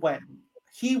Bowen went,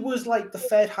 he was like the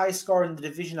third highest scorer in the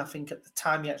division, I think, at the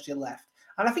time he actually left.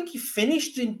 And I think he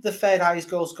finished in the third highest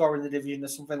goal scorer in the division or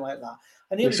something like that.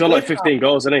 And He's got like 15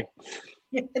 goals, hasn't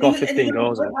he? Yeah, got 15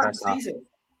 goals in the first half.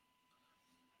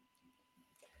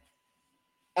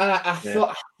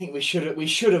 I think we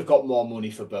should have got more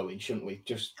money for Bowen, shouldn't we?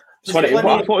 Just 20. I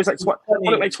thought it was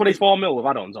like 24 mil with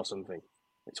add-ons or something.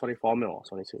 Like 24 mil or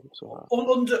 22.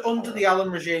 Under the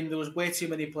Allen regime, there was way too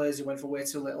many players who went for way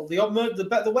too little.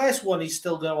 The worst one is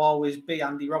still going to always be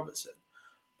Andy Robertson,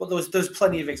 but there's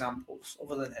plenty of examples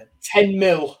other than him. 10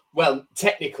 mil. Well,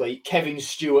 technically, Kevin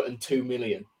Stewart and 2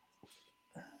 million.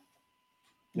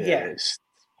 Yeah.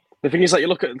 The thing is, like, you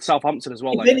look at Southampton as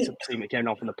well, like it's a team that came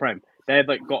down from the Prem. They've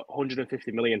like got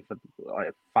 150 million for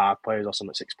like 5 players or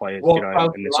something, 6 players.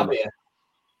 In the summer.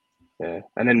 Yeah,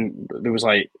 and then there was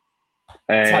like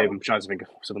I'm trying to think of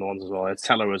some of the ones as well. It's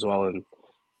Teller as well,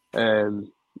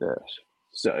 and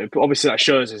so obviously that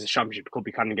shows as a championship club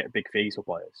you can get big fees for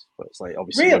players, but it's like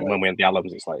obviously when we had the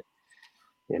Allams, it's like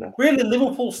really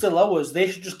Liverpool still owe us. They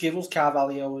should just give us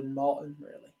Carvalho and Morton,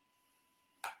 really.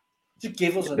 Just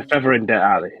give us the feather in debt,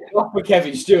 are they? With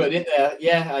Kevin Stewart, didn't they?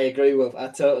 Yeah, I agree with. I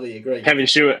totally agree. Kevin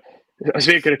Stewart.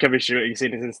 Speaking of Kevin Stewart, you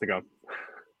seen his Instagram?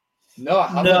 No, I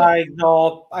haven't.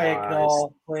 No, I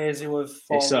ignore players who have.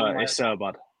 It's so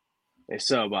bad. It's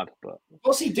so bad. But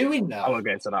what's he doing now? I won't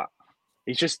get into that.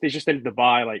 He's just in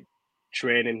Dubai, like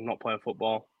training, not playing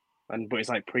football, but he's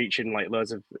like preaching like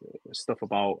loads of stuff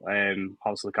about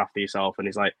how to look after yourself, and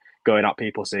he's like going at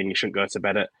people saying you shouldn't go to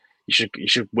bed at. You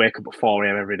should wake up at 4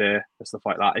 a.m. every day and stuff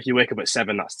like that. If you wake up at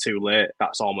 7, that's too late.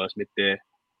 That's almost midday.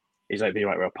 He's like being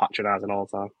like real patronising all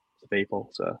the time to people.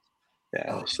 So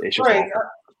yeah, it's just right.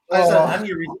 There's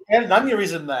an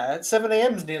aneurysm there. 7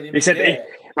 a.m. is nearly midday.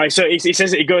 So he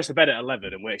says that he goes to bed at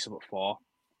 11 and wakes up at 4.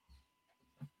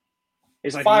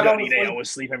 It's like you don't need 8 hours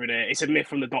sleep every day. It's a myth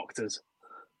from the doctors.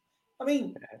 I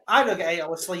mean, I don't get 8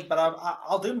 hours sleep, but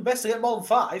I'll do my best to get more than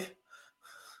 5.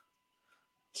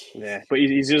 Yeah, but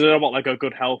he's just about like a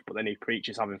good health, but then he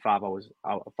preaches having 5 hours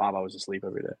of sleep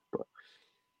every day. But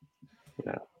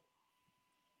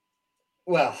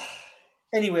well,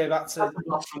 anyway, back to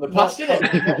from the past, isn't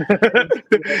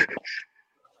it?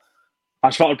 I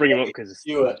just thought I'd bring him up because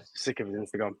I'm sick of his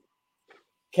Instagram.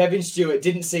 Kevin Stewart,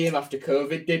 didn't see him after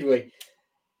COVID, did we?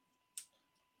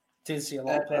 Didn't see a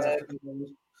lot of players after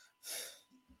COVID.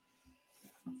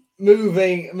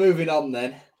 Moving on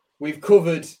then. We've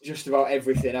covered just about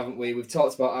everything, haven't we? We've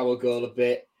talked about our goal a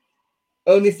bit.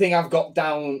 Only thing I've got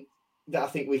down that I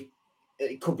think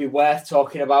it could be worth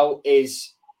talking about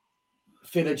is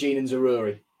Philogene and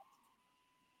Zaruri.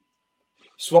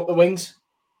 Swap the wings?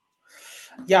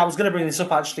 Yeah, I was going to bring this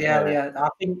up actually earlier. I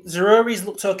think Zaruri's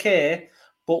looked okay,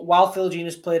 but while Philogene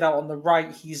has played out on the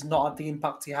right, he's not had the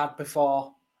impact he had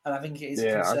before. And I think it is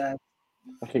a concern.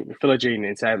 I think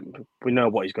Philogene, we know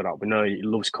what he's good at. We know he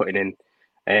loves cutting in.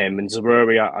 And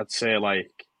Zaruri, I'd say,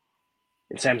 like,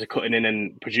 in terms of cutting in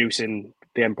and producing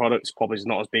the end products, probably is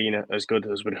not as being as good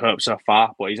as we'd hope so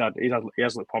far. But he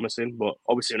has looked promising. But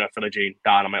obviously, Philogene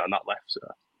dynamite on that left. So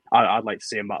I'd like to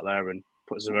see him back there and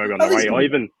put Zaruri on the right, or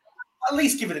even at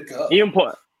least give it a go. Even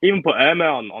put Irma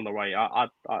on the right. I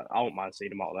wouldn't mind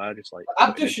seeing him out there. Just like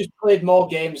Abdush has played more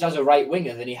games as a right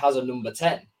winger than he has a number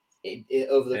 10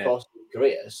 over the course of his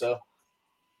career. So.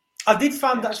 I did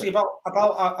find actually about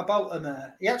him.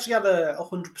 He actually had a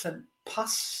 100%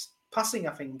 passing,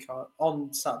 I think,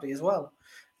 on Saturday as well.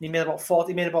 And he made about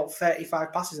 40. He made about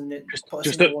 35 passes and put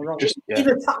a single one wrong. He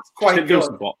attacked quite good.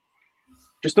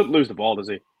 Just don't lose the ball, does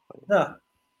he? No.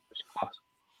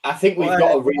 I think we've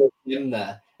got a real team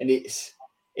there, and it's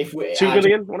if we 2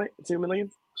 million, wasn't it? 2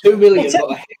 million. 2 million,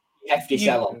 but a hefty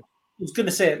sell on. I was going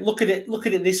to say, look at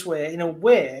it this way. In a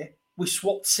way, we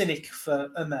swapped Cynic for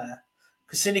Amer.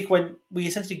 Because Cynic we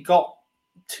essentially got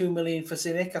 2 million for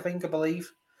Cynic, I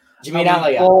believe. Do you mean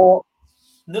Alia?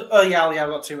 Alia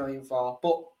got 2 million for.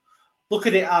 But look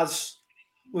at it as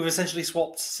we've essentially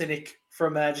swapped Cynic for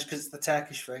Amer just because it's the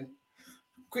Turkish thing.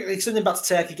 Quickly send him back to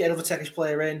Turkey, get another Turkish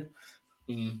player in.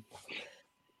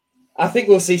 I think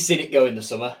we'll see Cynic go in the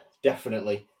summer,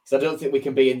 definitely. Because I don't think we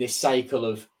can be in this cycle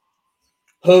of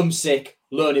homesick,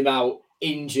 loan him out,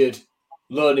 injured,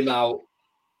 loan him out.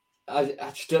 I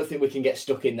just don't think we can get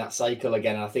stuck in that cycle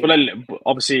again. I think. But then,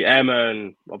 obviously, Emma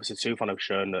and obviously Tufan have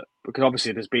shown that, because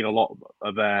obviously there's been a lot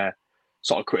of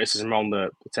sort of criticism around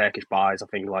the Turkish buys. I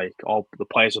think like all the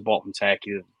players who bought from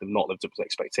Turkey, they've not lived up to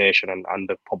expectation and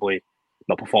they've probably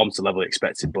not performed to the level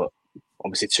expected. But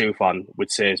obviously, Tufan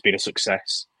would say has been a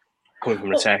success coming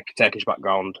from a Turkish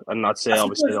background, and I'd say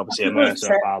obviously Emma so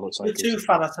far looks like the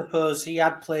Tufan. I suppose he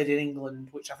had played in England,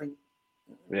 which I think.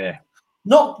 Yeah.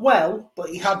 Not well, but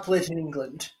he had played in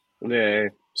England. Yeah.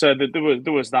 So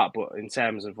there was that, but in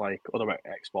terms of like other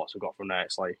exports we've got from there,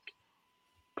 it's like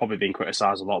probably been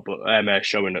criticised a lot, but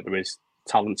showing that there is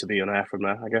talent to be unearthed from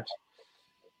there, I guess.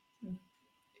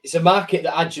 It's a market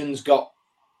that Adjun's got.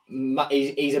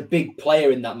 He's a big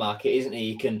player in that market, isn't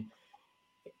he? He can,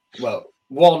 well,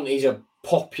 one, he's a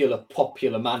popular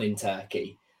man in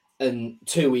Turkey, and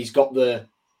two, he's got the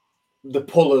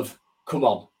pull of, come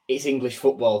on, it's English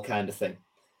football kind of thing.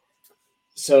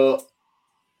 So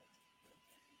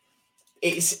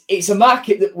it's a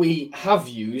market that we have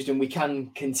used and we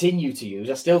can continue to use.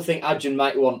 I still think Adjun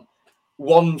might want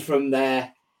one from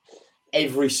there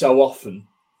every so often.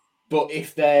 But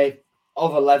if they're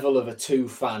of a level of a 2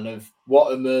 fan of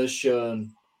what Ömer's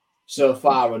shown so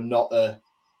far and not a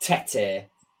Tete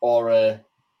or a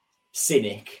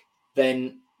Cynic,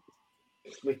 then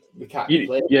we can't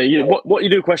complain. Yeah, what you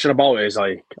do question about it is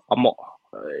like, I'm not.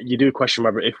 You do question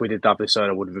whether if we did have this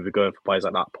owner, would we be going for players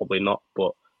like that? Probably not.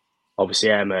 But obviously,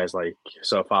 Ömer's like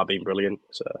so far been brilliant,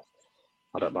 so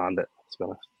I don't mind it, to be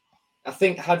honest. I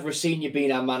think had Rossini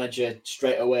been our manager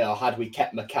straight away, or had we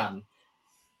kept McCann,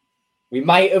 we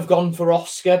might have gone for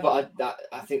Oscar, but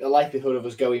I think the likelihood of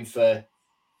us going for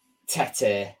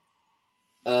Tete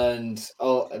and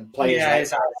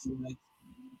players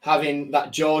having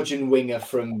that Georgian winger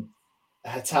from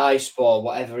Hatayspor,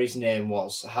 whatever his name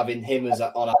was, having him as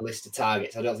on our list of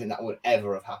targets, I don't think that would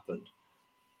ever have happened.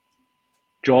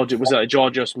 Was it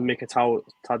Georgios Mikatadze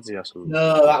or something?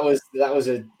 No, that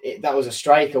was a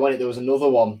striker, wasn't it? There was another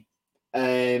one.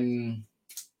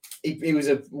 He was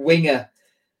a winger.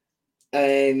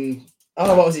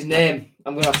 What was his name?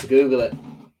 I'm gonna have to Google it.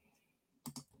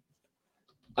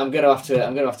 I'm gonna have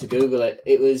to Google it.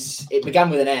 It began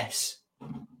with an S.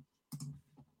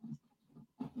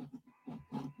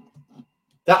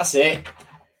 That's it.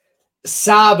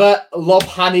 Saba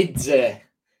Lobhanidze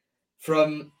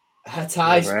from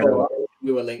Hatayspor,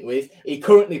 we were linked with. He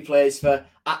currently plays for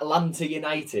Atlanta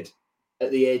United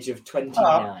at the age of 29.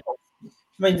 I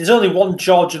mean, there's only one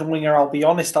Georgian winger, I'll be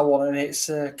honest, I want, and it's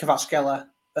Kvaratskhelia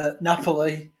at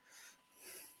Napoli.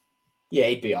 Yeah,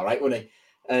 he'd be all right, wouldn't he?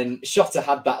 And Shota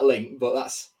had that link, but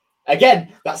that's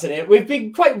an. We've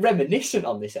been quite reminiscent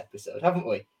on this episode, haven't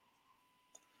we?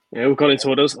 Yeah, we've gone into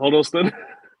Huddleston.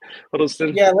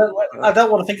 Yeah, I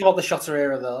don't want to think about the Shota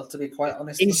era, though, to be quite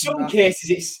honest. In some cases,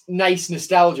 it's nice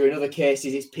nostalgia. In other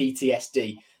cases, it's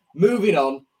PTSD. Moving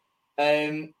on.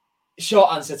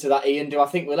 Short answer to that, Ian. Do I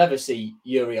think we'll ever see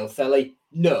Uriel Theli?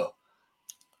 No.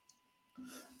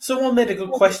 Someone made a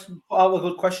good question. I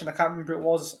can't remember who it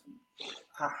was.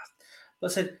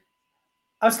 But said,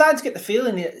 I'm starting to get the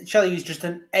feeling that Shelley is just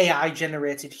an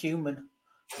AI-generated human.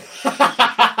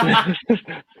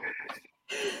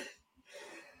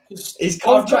 His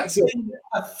contract's up.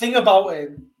 A thing about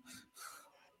him.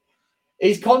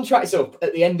 His contract's up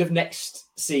at the end of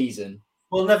next season.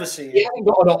 We'll never see him. He hasn't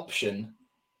got an option.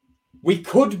 We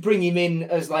could bring him in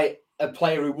as like a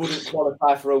player who wouldn't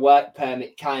qualify for a work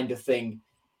permit kind of thing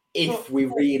if we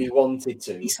really wanted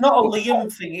to. He's not a Liam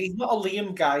thing. He's not a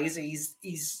Liam guy. He's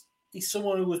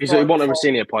someone who was. He's a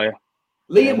Rossini player.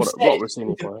 Liam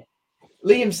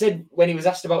said when he was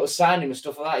asked about us signing and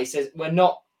stuff like that, he says we're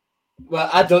not. Well,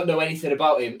 I don't know anything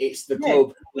about him. It's the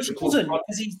club. Which doesn't,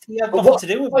 because he had nothing to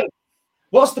do with it.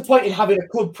 What's the point in having a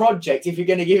club project if you're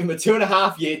going to give him a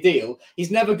 2.5-year deal?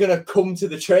 He's never going to come to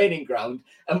the training ground,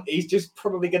 and he's just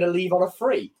probably going to leave on a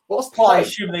free. What's the point?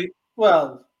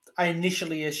 I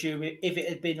initially assume if it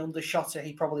had been under Shota,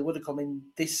 he probably would have come in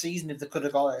this season if they could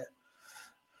have got it.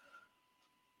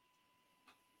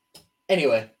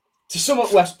 Anyway, to sum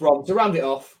up West Brom, to round it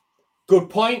off, good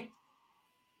point.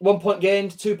 1 point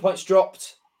gained, 2 points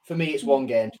dropped. For me, it's 1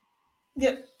 gained.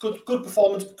 Yeah, good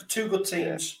performance. 2 good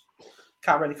teams. Yeah.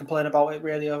 Can't really complain about it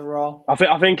really overall. I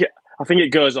think it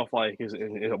goes off like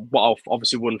what I've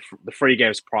obviously won the 3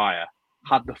 games prior.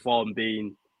 Had the form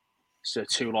been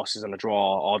 2 losses and a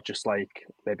draw, or just like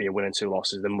maybe a win and 2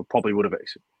 losses, then we probably would have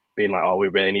been like, oh, we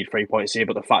really need 3 points here.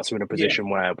 But the fact we're in a position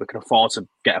where we can afford to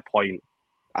get a point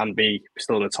and be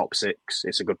still in the top 6,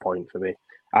 it's a good point for me.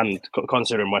 And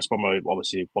considering West Brom are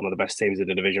obviously one of the best teams in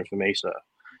the division for me, so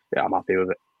yeah, I'm happy with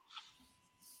it.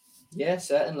 Yeah,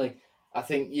 certainly. I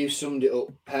think you summed it up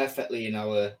perfectly in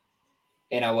our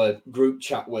group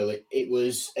chat, Will. It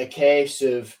was a case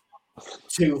of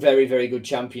 2 very, very good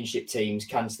championship teams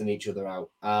cancelling each other out.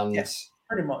 And yes,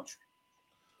 pretty much.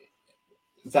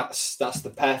 That's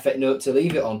the perfect note to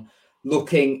leave it on.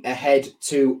 Looking ahead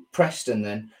to Preston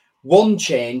then, 1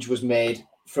 change was made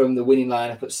from the winning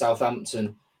lineup at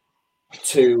Southampton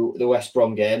to the West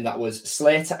Brom game. That was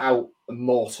Slater out and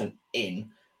Morton in.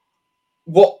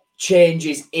 What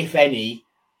changes, if any,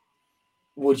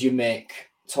 would you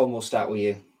make? Tom, we'll start with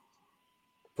you.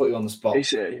 Put you on the spot.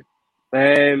 So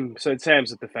in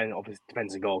terms of defence, obviously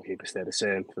defence and goalkeeper stay the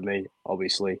same for me.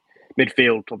 Obviously,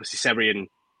 midfield, obviously Seri and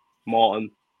Morton,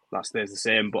 that stays the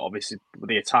same. But obviously with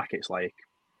the attack, it's like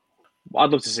I'd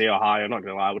love to see Ohio. I'm not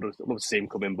gonna lie, I would love to see him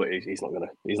come in, but he's not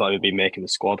gonna be making the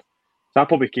squad. So I'd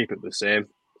probably keep it the same,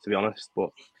 to be honest.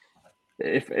 But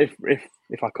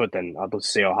if I could, then I'd love to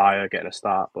see Ohio getting a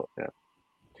start. But yeah,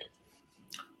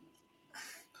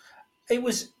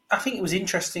 I think it was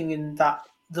interesting in that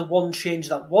the one change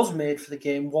that was made for the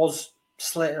game was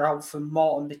Slater out for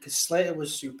Morton, because Slater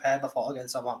was superb, I thought,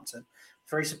 against Southampton.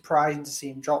 Very surprising to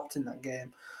see him dropped in that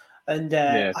game. And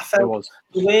I felt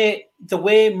the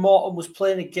way Morton was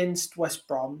playing against West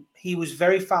Brom, he was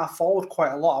very far forward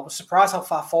quite a lot. I was surprised how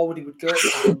far forward he would go at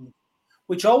times,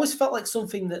 which always felt like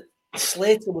something that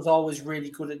Slater was always really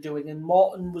good at doing, and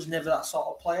Morton was never that sort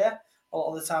of player a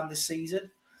lot of the time this season.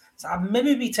 So I'd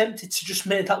maybe be tempted to just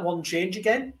make that one change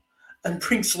again and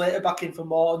bring Slater back in for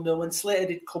Morton. Though when Slater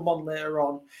did come on later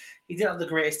on, he didn't have the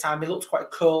greatest time. He looked quite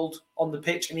cold on the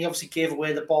pitch, and he obviously gave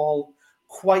away the ball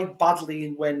quite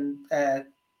badly when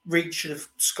Reed should have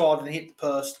scored and hit the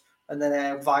post, and then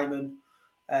Weimann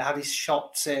had his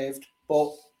shot saved.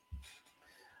 But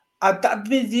I'd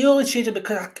be the only change,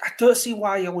 because I don't see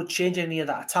why I would change any of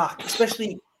that attack,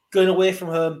 especially going away from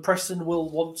home. Preston will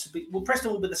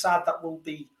be the side that will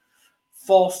be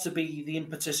forced to be the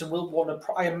impetus, and will want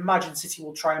to. I imagine City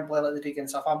will try and play like they did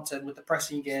against Southampton with the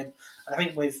pressing game. And I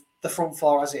think with the front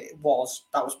four as it was,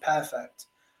 that was perfect.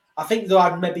 I think though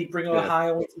I'd maybe bring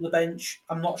Ohio onto the bench.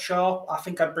 I'm not sure. I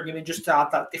think I'd bring him in just to add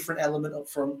that different element up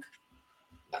front.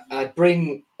 I'd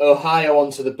bring Ohio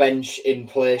onto the bench in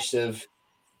place of,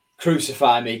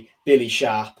 crucify me, Billy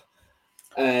Sharp.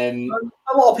 A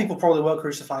lot of people probably won't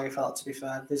crucify you for that, to be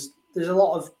fair. There's a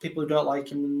lot of people who don't like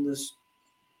him, and there's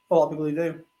a lot of people who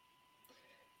do.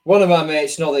 One of my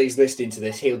mates, not that he's listening to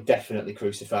this, he'll definitely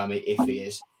crucify me if he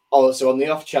is. Also, on the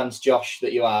off chance, Josh,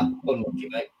 that you are unlucky,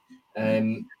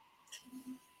 mate.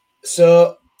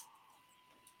 So,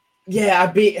 yeah,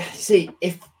 I'd be... See,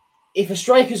 if a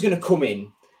striker's going to come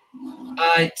in,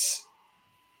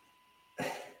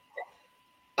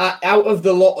 out of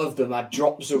the lot of them, I'd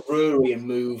drop Zaroury and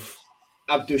move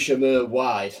Abdushamir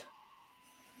wide.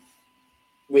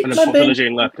 And then put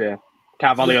Philogene left, yeah.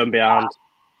 Carvalho behind.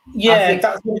 Yeah,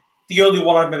 that's the only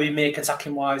one I'd maybe make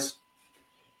attacking-wise.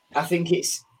 I think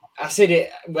it's... I said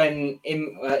it when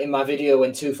in my video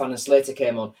when Tufan and Slater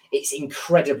came on. It's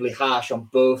incredibly harsh on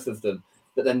both of them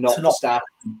that they're not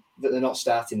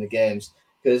starting the games,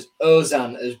 because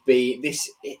Ozan has been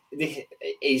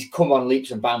he's come on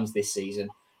leaps and bounds this season,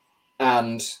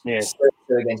 and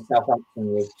Slater against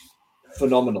Southampton was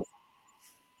phenomenal.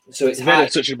 So it's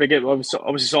such a big.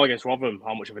 Obviously, saw against Rotherham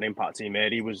how much of an impact he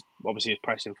made. He was obviously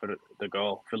pressing for the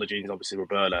goal. Philogene's obviously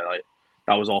Roberta, like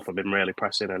that was all for him really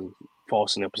pressing and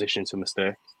forcing the opposition to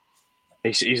mistake.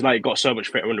 He's like got so much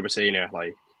fitter under Messina. Like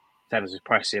in terms of his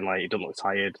pressing, like he doesn't look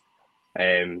tired.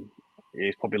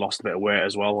 He's probably lost a bit of weight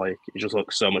as well. Like he just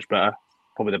looks so much better.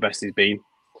 Probably the best he's been.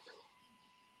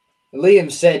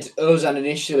 Liam said Ozan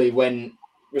initially when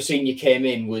Rossini came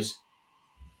in was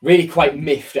really quite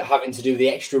miffed at having to do the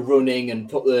extra running and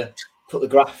put the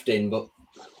graft in, but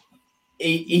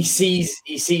he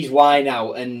sees why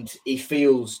now, and he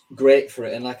feels great for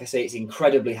it. And like I say, it's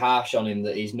incredibly harsh on him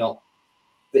that he's not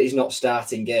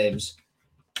starting games.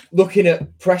 Looking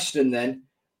at Preston, then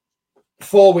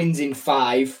 4 wins in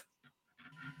 5,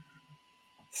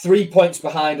 3 points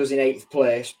behind us in 8th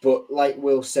place. But like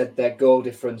Will said, their goal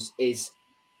difference is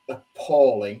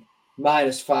appalling.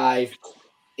 -5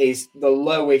 is the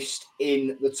lowest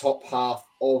in the top half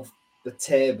of the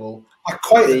table.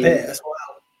 Quite a bit as well.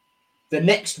 The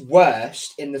next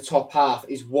worst in the top half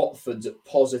is Watford's at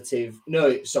positive.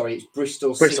 No, sorry, it's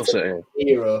Bristol City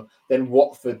 0, then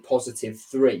Watford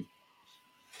 +3.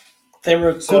 They're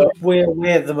a good way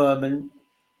away at the moment.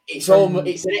 It's almost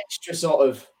it's an extra sort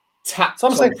of tap. It's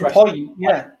almost like a point,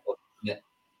 yeah.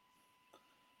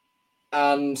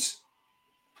 And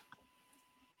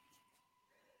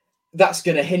that's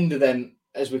going to hinder them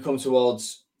as we come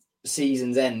towards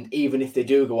season's end, even if they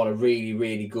do go on a really,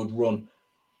 really good run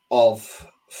of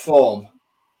form.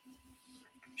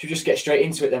 Should we just get straight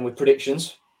into it then with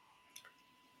predictions?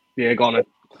 Yeah, go on then.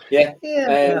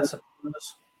 Yeah.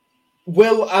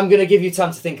 Will, I'm going to give you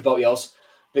time to think about yours,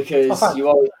 because you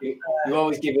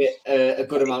always give it a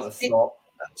good amount of thought.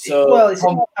 So,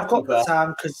 I've got the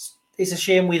time, because it's a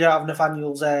shame we don't have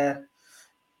Nathaniel's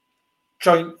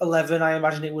joint 11. I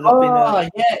imagine it would have been.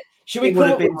 Yeah. Should we it would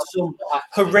have come been some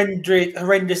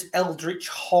horrendous eldritch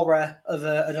horror of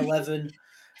an 11.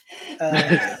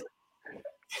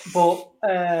 But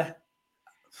it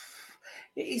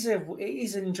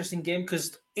is an interesting game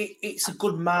because it's a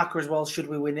good marker as well. Should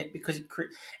we win it, because it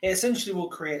essentially will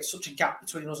create such a gap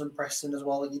between us and Preston as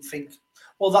well that you'd think,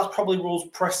 well, that probably rules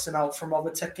Preston out from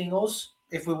overtaking us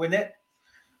if we win it.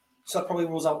 So that probably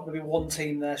rules out maybe one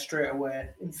team there straight away,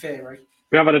 in theory.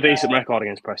 We have had a decent record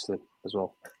against Preston as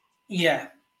well. Yeah.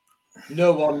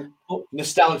 No one,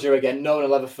 nostalgia again, no one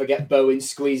will ever forget Bowen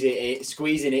squeezing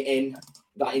it in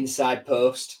that inside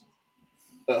post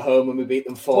at home when we beat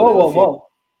them 4-0. Whoa.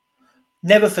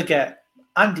 Never forget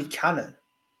Andy Cannon.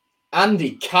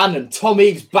 Tom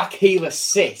Eaves' back heel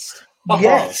assist.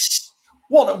 Yes.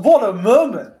 What a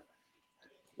moment.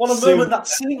 What a moment that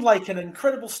seemed like an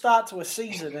incredible start to a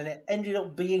season and it ended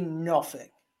up being nothing.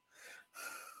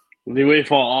 We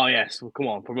thought, oh yes, well, come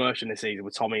on, promotion this season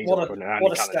with Tom Eaves up front and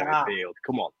Andy Cannon in midfield.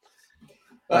 Come on.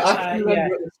 I can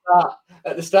remember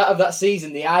at the start of that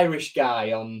season, the Irish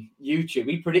guy on YouTube,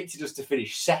 he predicted us to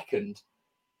finish second.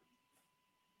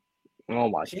 Oh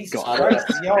my Jesus God. Christ.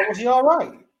 Was he all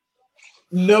right?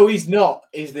 No, he's not,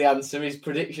 is the answer. His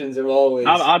predictions are always...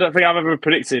 I don't think I've ever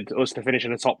predicted us to finish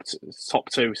in the top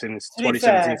two since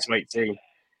 2017 to 18.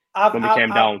 When we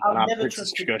came down, I've never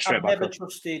trusted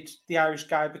the Irish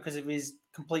guy because of his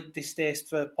complete distaste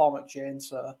for Paul McShane.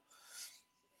 So,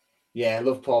 yeah, I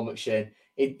love Paul McShane.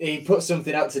 He put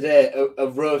something out today, a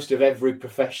roast of every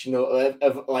professional,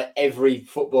 of like every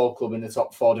football club in the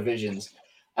top 4 divisions,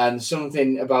 and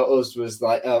something about us was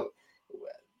like a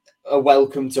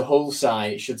welcome to Hull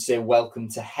sign. It should say welcome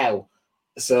to hell.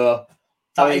 So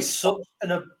that is such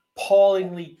an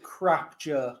appallingly crap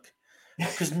joke.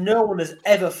 Because no one has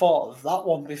ever thought of that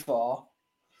one before.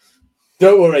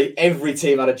 Don't worry, every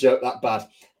team had a joke that bad.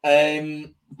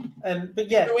 But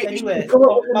yeah, anyway,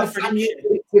 my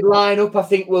predicted lineup. I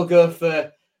think we'll go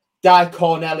for Di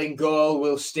Cornell in goal.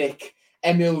 We'll stick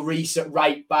Emil Rees at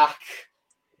right back.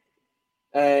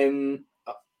 They've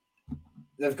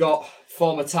got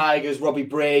former Tigers Robbie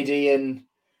Brady and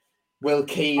Will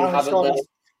Keane, haven't they?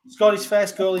 Scored his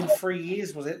first goal in 3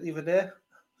 years, was it, the other day?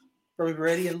 Robbie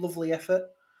Brady, a lovely effort.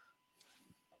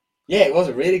 Yeah, it was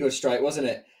a really good strike, wasn't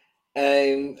it?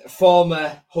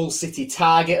 Former Hull City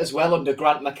target as well under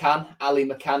Grant McCann, Ali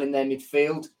McCann in their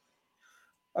midfield.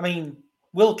 I mean,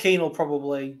 Will Keane will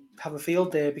probably have a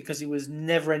field day because he was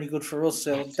never any good for us,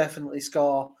 so he'll definitely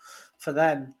score for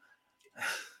them.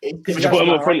 You'd have to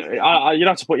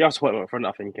put him up front,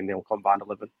 I think, in the combined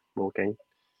 11, Will Keane.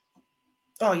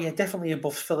 Oh, yeah, definitely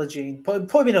above Philogene.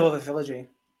 Put him in above Philogene.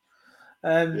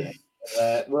 Anyway,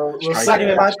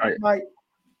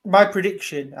 my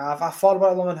prediction, I've thought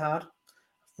about it long and hard,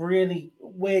 really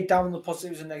weighed down the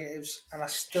positives and negatives, and I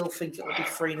still think it will be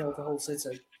 3-0 to Hull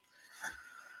City.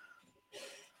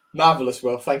 Marvellous,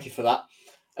 Will. Thank you for that.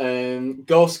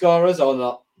 Goal scorers or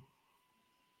not?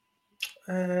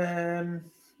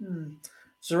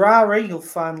 Zerari, he'll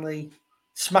finally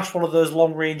smash one of those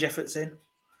long-range efforts in.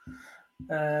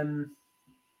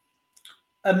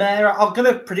 Amer, I'm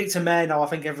going to predict Amer now, I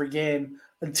think, every game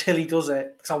until he does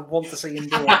it, because I want to see him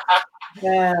do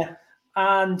it.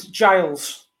 And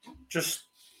Giles, just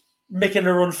making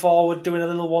a run forward, doing a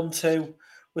little 1-2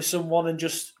 with someone and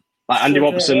just... Like Andy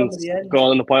Robertson's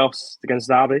goal in the playoffs against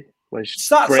Derby, which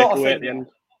breakaway at the end.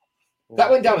 That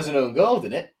went down as an own goal,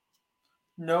 didn't it?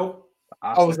 No.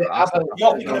 Was it?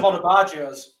 You're thinking of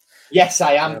Onabargios. Yes,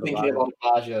 I am thinking of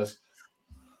Onabargios.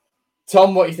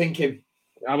 Tom, what are you thinking?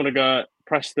 I'm going to go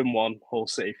Preston 1, Hull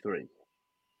City 3.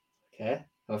 Okay,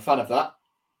 I'm a fan of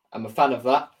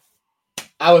that.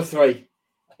 Our 3.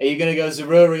 Are you going to go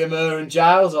Zaruri, Amur and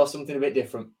Giles or something a bit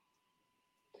different?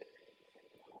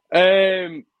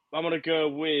 I'm going to go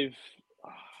with...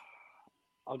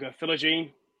 I'll go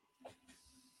Philogene.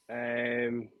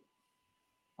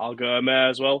 I'll go Amur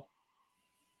as well.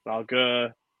 I'll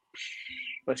go...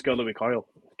 Let's go Louis Coyle.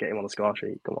 Get him on the score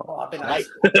sheet. Come on. Oh, that'd be nice.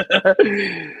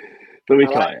 Louis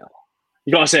Coyle.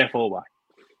 You got to say a fullback.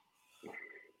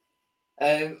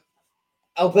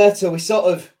 Alberto, we sort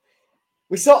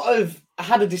of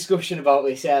had a discussion about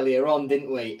this earlier on,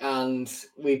 didn't we? And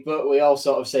we all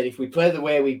sort of said if we play the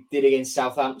way we did against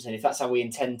Southampton, if that's how we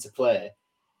intend to play,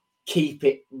 keep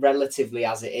it relatively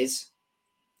as it is.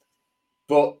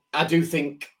 But I do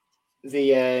think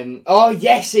the oh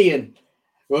yes, Ian,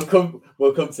 we'll come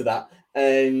to that.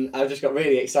 I just got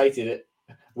really excited at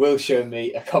Will showing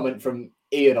me a comment from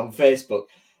Ian on Facebook.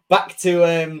 Back to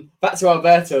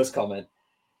Alberto's comment.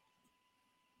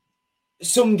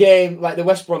 Some game, like the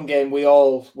West Brom game, we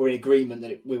all were in agreement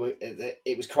that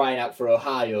it was crying out for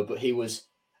Ohio, but he was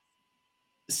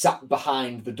sat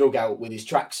behind the dugout with his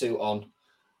tracksuit on.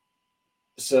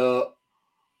 So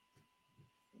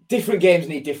different games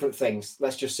need different things.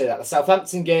 Let's just say that. The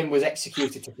Southampton game was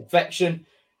executed to perfection.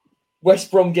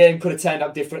 West Brom game could have turned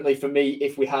out differently for me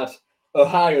if we had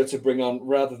Ohio to bring on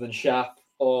rather than Sharp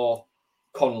or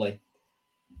Connolly.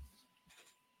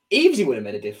 Evesy would have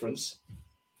made a difference.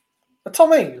 But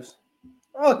Tom Eaves?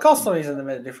 Oh, of course Tom Eaves would have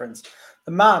made a difference.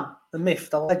 The man, the myth,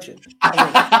 the legend.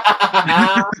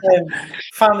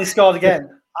 Finally scored again.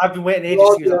 I've been waiting ages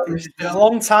to use that picture. It's been a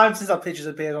long time since that picture's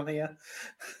appeared on here.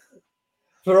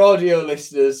 For audio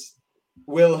listeners,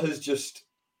 Will has just...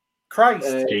 Christ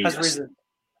has risen.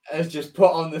 Has just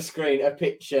put on the screen a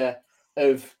picture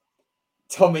of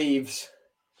Tom Eaves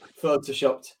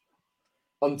photoshopped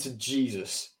onto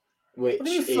Jesus, which what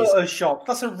do you is Photoshop?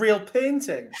 That's a real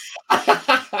painting.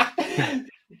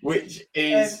 which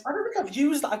is I don't think I've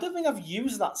used that. I don't think I've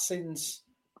used that since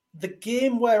the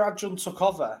game where Adjun took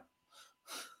over.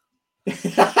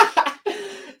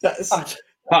 that's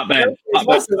Blackburn.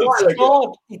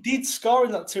 He did score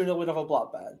in that 2-0 win over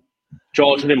Blackburn.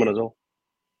 George did one as well.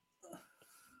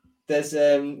 There's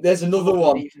another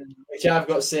one which I've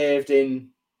got saved in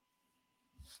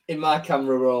my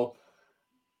camera roll,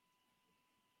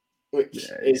 which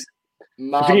is.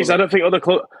 The thing is, I don't think other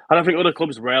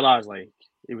clubs realise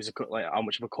he was how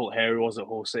much of a cult hero he was at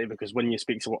Hull City, because when you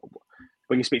speak to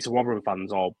Rotherham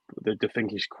fans, or they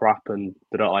think he's crap and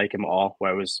they don't like him at all.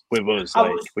 Whereas with us,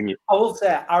 I will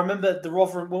say, I remember the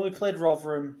Rotherham when we played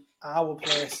Rotherham at our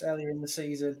place earlier in the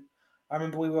season. I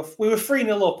remember we were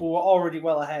 3-0 up, we were already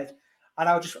well ahead, and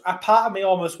a part of me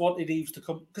almost wanted Eves to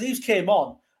come, because Eves came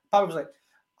on. I was like,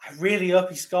 I really hope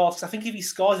he scores, because I think if he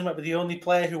scores, he might be the only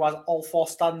player who has all four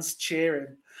stands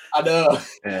cheering. I know.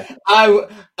 Yeah.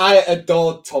 I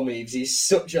adored Tom Eaves. He's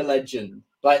such a legend.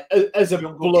 Like as a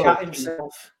bloke,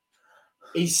 himself.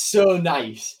 He's so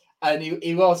nice, and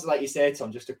he was, like you say,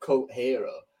 Tom, just a cult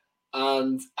hero.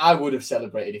 And I would have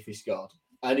celebrated if he scored.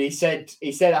 And he said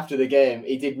after the game,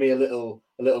 he did me a little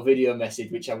video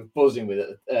message, which I was buzzing with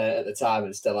at the time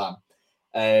and still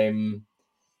am.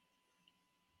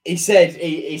 He said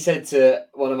to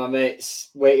one of my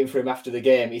mates waiting for him after the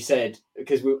game, he said,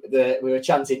 because we were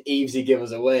chanting Evesy give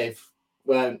us a wave,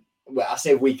 when I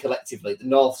say we collectively, the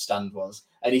North stand was,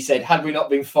 and he said, had we not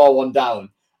been 4-1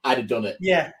 down, I'd have done it.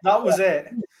 Yeah, that was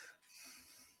it.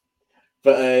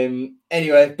 But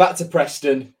anyway, back to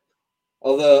Preston.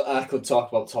 Although I could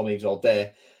talk about Tom Eaves all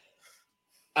day,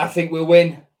 I think we'll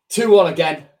win 2-1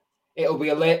 again. It'll be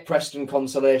a late Preston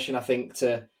consolation, I think,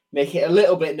 to make it a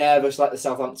little bit nervous like the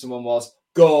Southampton one was.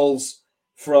 Goals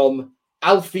from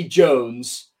Alfie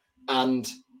Jones and,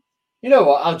 you know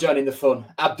what, I'll join in the fun,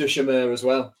 Abdou Shamir as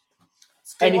well.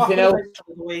 Anything else?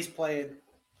 The way he's playing.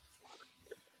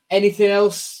 Anything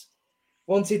else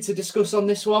wanted to discuss on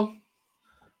this one?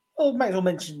 Well, might as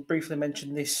well briefly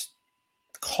mention this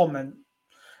comment.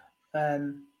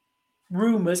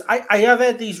 Rumours. I have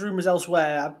heard these rumours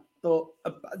elsewhere, but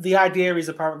the idea is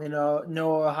apparently no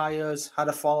Ohio's had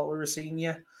a fallout with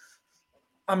Rosenior.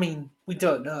 I mean, we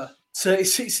don't know. So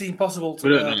it's impossible to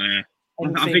know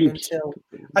anything until...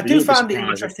 I do find it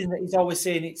interesting that he's always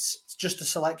saying it's just a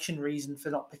selection reason for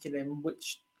not picking him,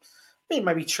 which it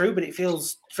may be true, but it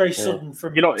feels very sudden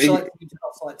from selecting him to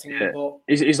not selecting him. But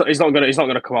he's not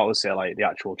going to come out and say the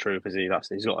actual truth, is he?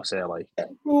 He's got to say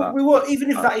we won't,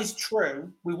 even if that is true,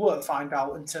 we won't find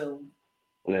out until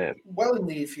well in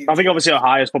the near future. I think obviously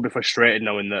Ohio's probably frustrated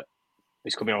knowing that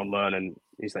he's coming on loan and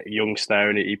he's a youngster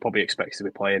and he probably expects to be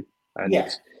playing, and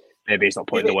maybe he's not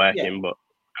putting the work in, but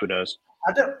who knows?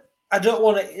 I don't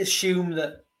want to assume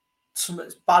that something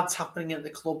bad's happening at the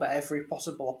club at every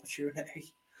possible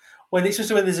opportunity. When it's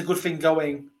just when there's a good thing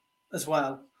going as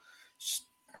well.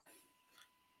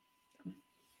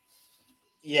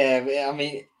 Yeah, I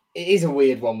mean, it is a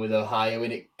weird one with Ohio,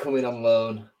 isn't it, coming on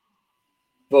loan.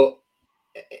 But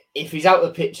if he's out of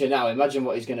the picture now, imagine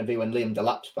what he's going to be when Liam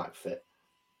Delap's back fit.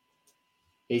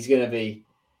 He's going to be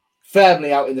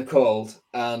firmly out in the cold,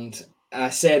 and I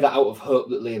say that out of hope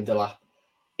that Liam Delap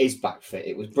is back fit.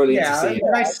 It was brilliant to see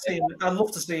him. Nice to see him. I'd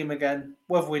love to see him again.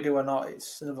 Whether we do or not,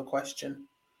 it's another question.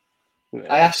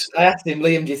 I asked him,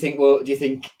 Liam, do you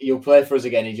think you'll play for us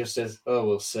again? He just says, "Oh,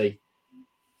 we'll see."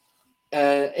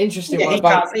 Interesting one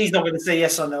about... He's not going to say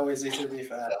yes or no, is he, to be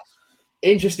fair?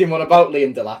 Interesting one about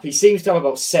Liam Delap. He seems to have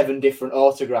about 7 different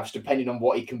autographs, depending on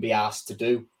what he can be asked to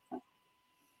do.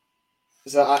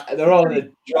 So they're all in a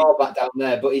drawback down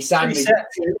there, but he signed me...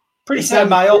 Pretty sad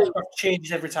my autograph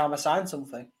changes every time I sign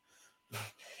something.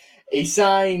 He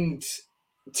signed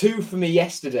 2 for me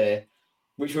yesterday,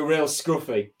 which were real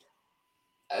scruffy.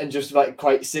 and just like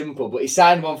quite simple. But he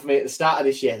signed one for me at the start of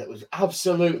this year that was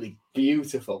absolutely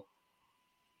beautiful.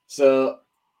 So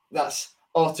that's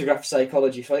autograph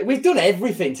psychology for it. We've done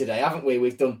everything today, haven't we?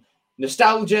 We've done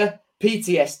nostalgia,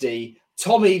 PTSD,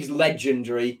 Tom Eaves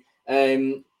legendary,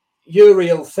 Uriel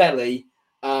Theli,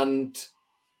 and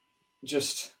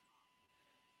just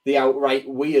the outright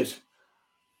weird,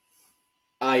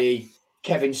 i.e.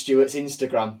 Kevin Stewart's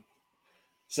Instagram.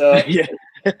 So Yeah.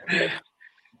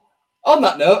 On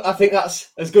that note, I think that's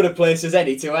as good a place as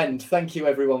any to end. Thank you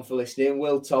everyone for listening.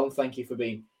 Will, Tom, thank you for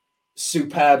being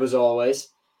superb as always.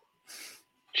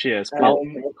 Cheers, pal.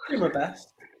 Do my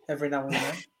best every now and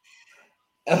then.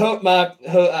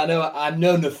 I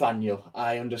know Nathaniel.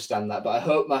 I understand that, but I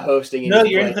hope my hosting. No,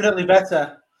 you're infinitely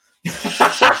better.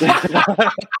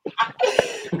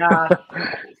 Nah.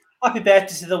 Happy birthday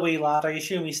to the wee lad. I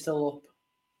assume he's still up.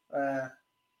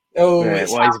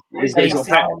 He's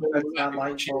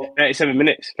 37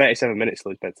 minutes. 37 minutes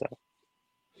till his bedtime.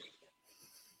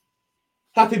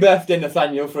 Happy birthday,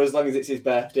 Nathaniel, for as long as it's his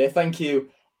birthday. Thank you,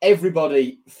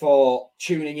 everybody, for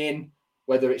tuning in,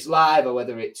 whether it's live or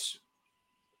whether it's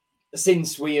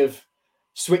since we have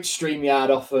switched StreamYard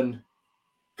off and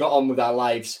got on with our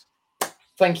lives.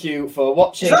 Thank you for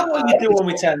watching. Is that what you do when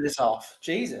we turn this off?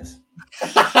 Jesus.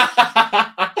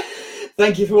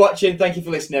 Thank you for watching. Thank you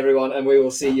for listening, everyone. And we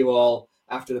will see you all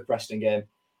after the Preston game.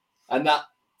 And that,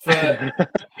 for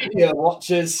video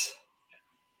watchers,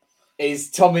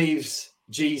 is Tom Eaves'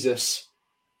 Jesus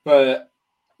for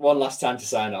one last time to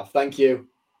sign off. Thank you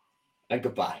and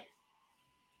goodbye.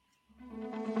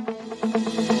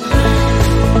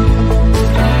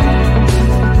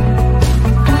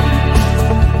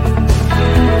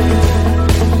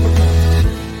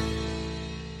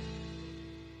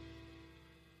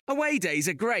 Away days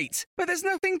are great, but there's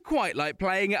nothing quite like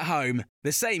playing at home.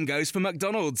 The same goes for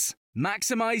McDonald's.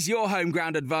 Maximise your home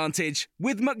ground advantage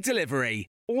with McDelivery.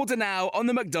 Order now on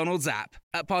the McDonald's app.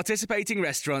 At participating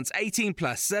restaurants, 18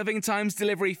 plus serving times,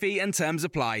 delivery fee and terms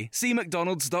apply. See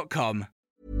mcdonalds.com.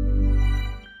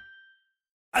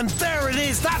 And there it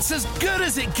is, that's as good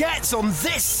as it gets on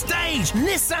this stage.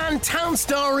 Nissan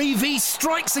Townstar EV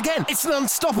strikes again. It's an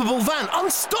unstoppable van,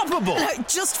 unstoppable.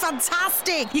 Just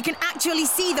fantastic. You can actually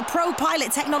see the Pro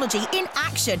Pilot technology in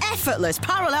action. Effortless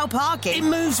parallel parking. It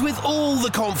moves with all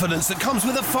the confidence that comes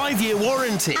with a 5-year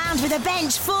warranty. And with a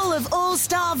bench full of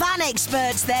all-star van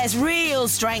experts, there's real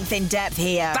strength in depth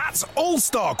here. That's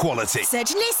all-star quality.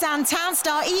 Search Nissan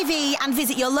Townstar EV and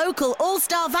visit your local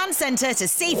all-star van centre to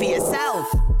see for yourself.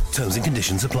 Terms and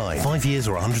conditions apply. 5 years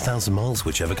or 100,000 miles,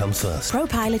 whichever comes first. Pro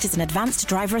Pilot is an advanced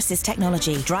driver assist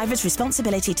technology. Driver's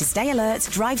responsibility to stay alert,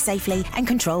 drive safely, and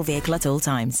control vehicle at all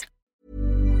times.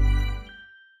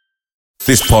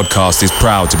 This podcast is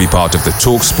proud to be part of the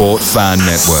TalkSport Fan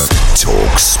Network.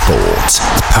 TalkSport.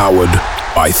 Powered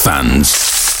by fans.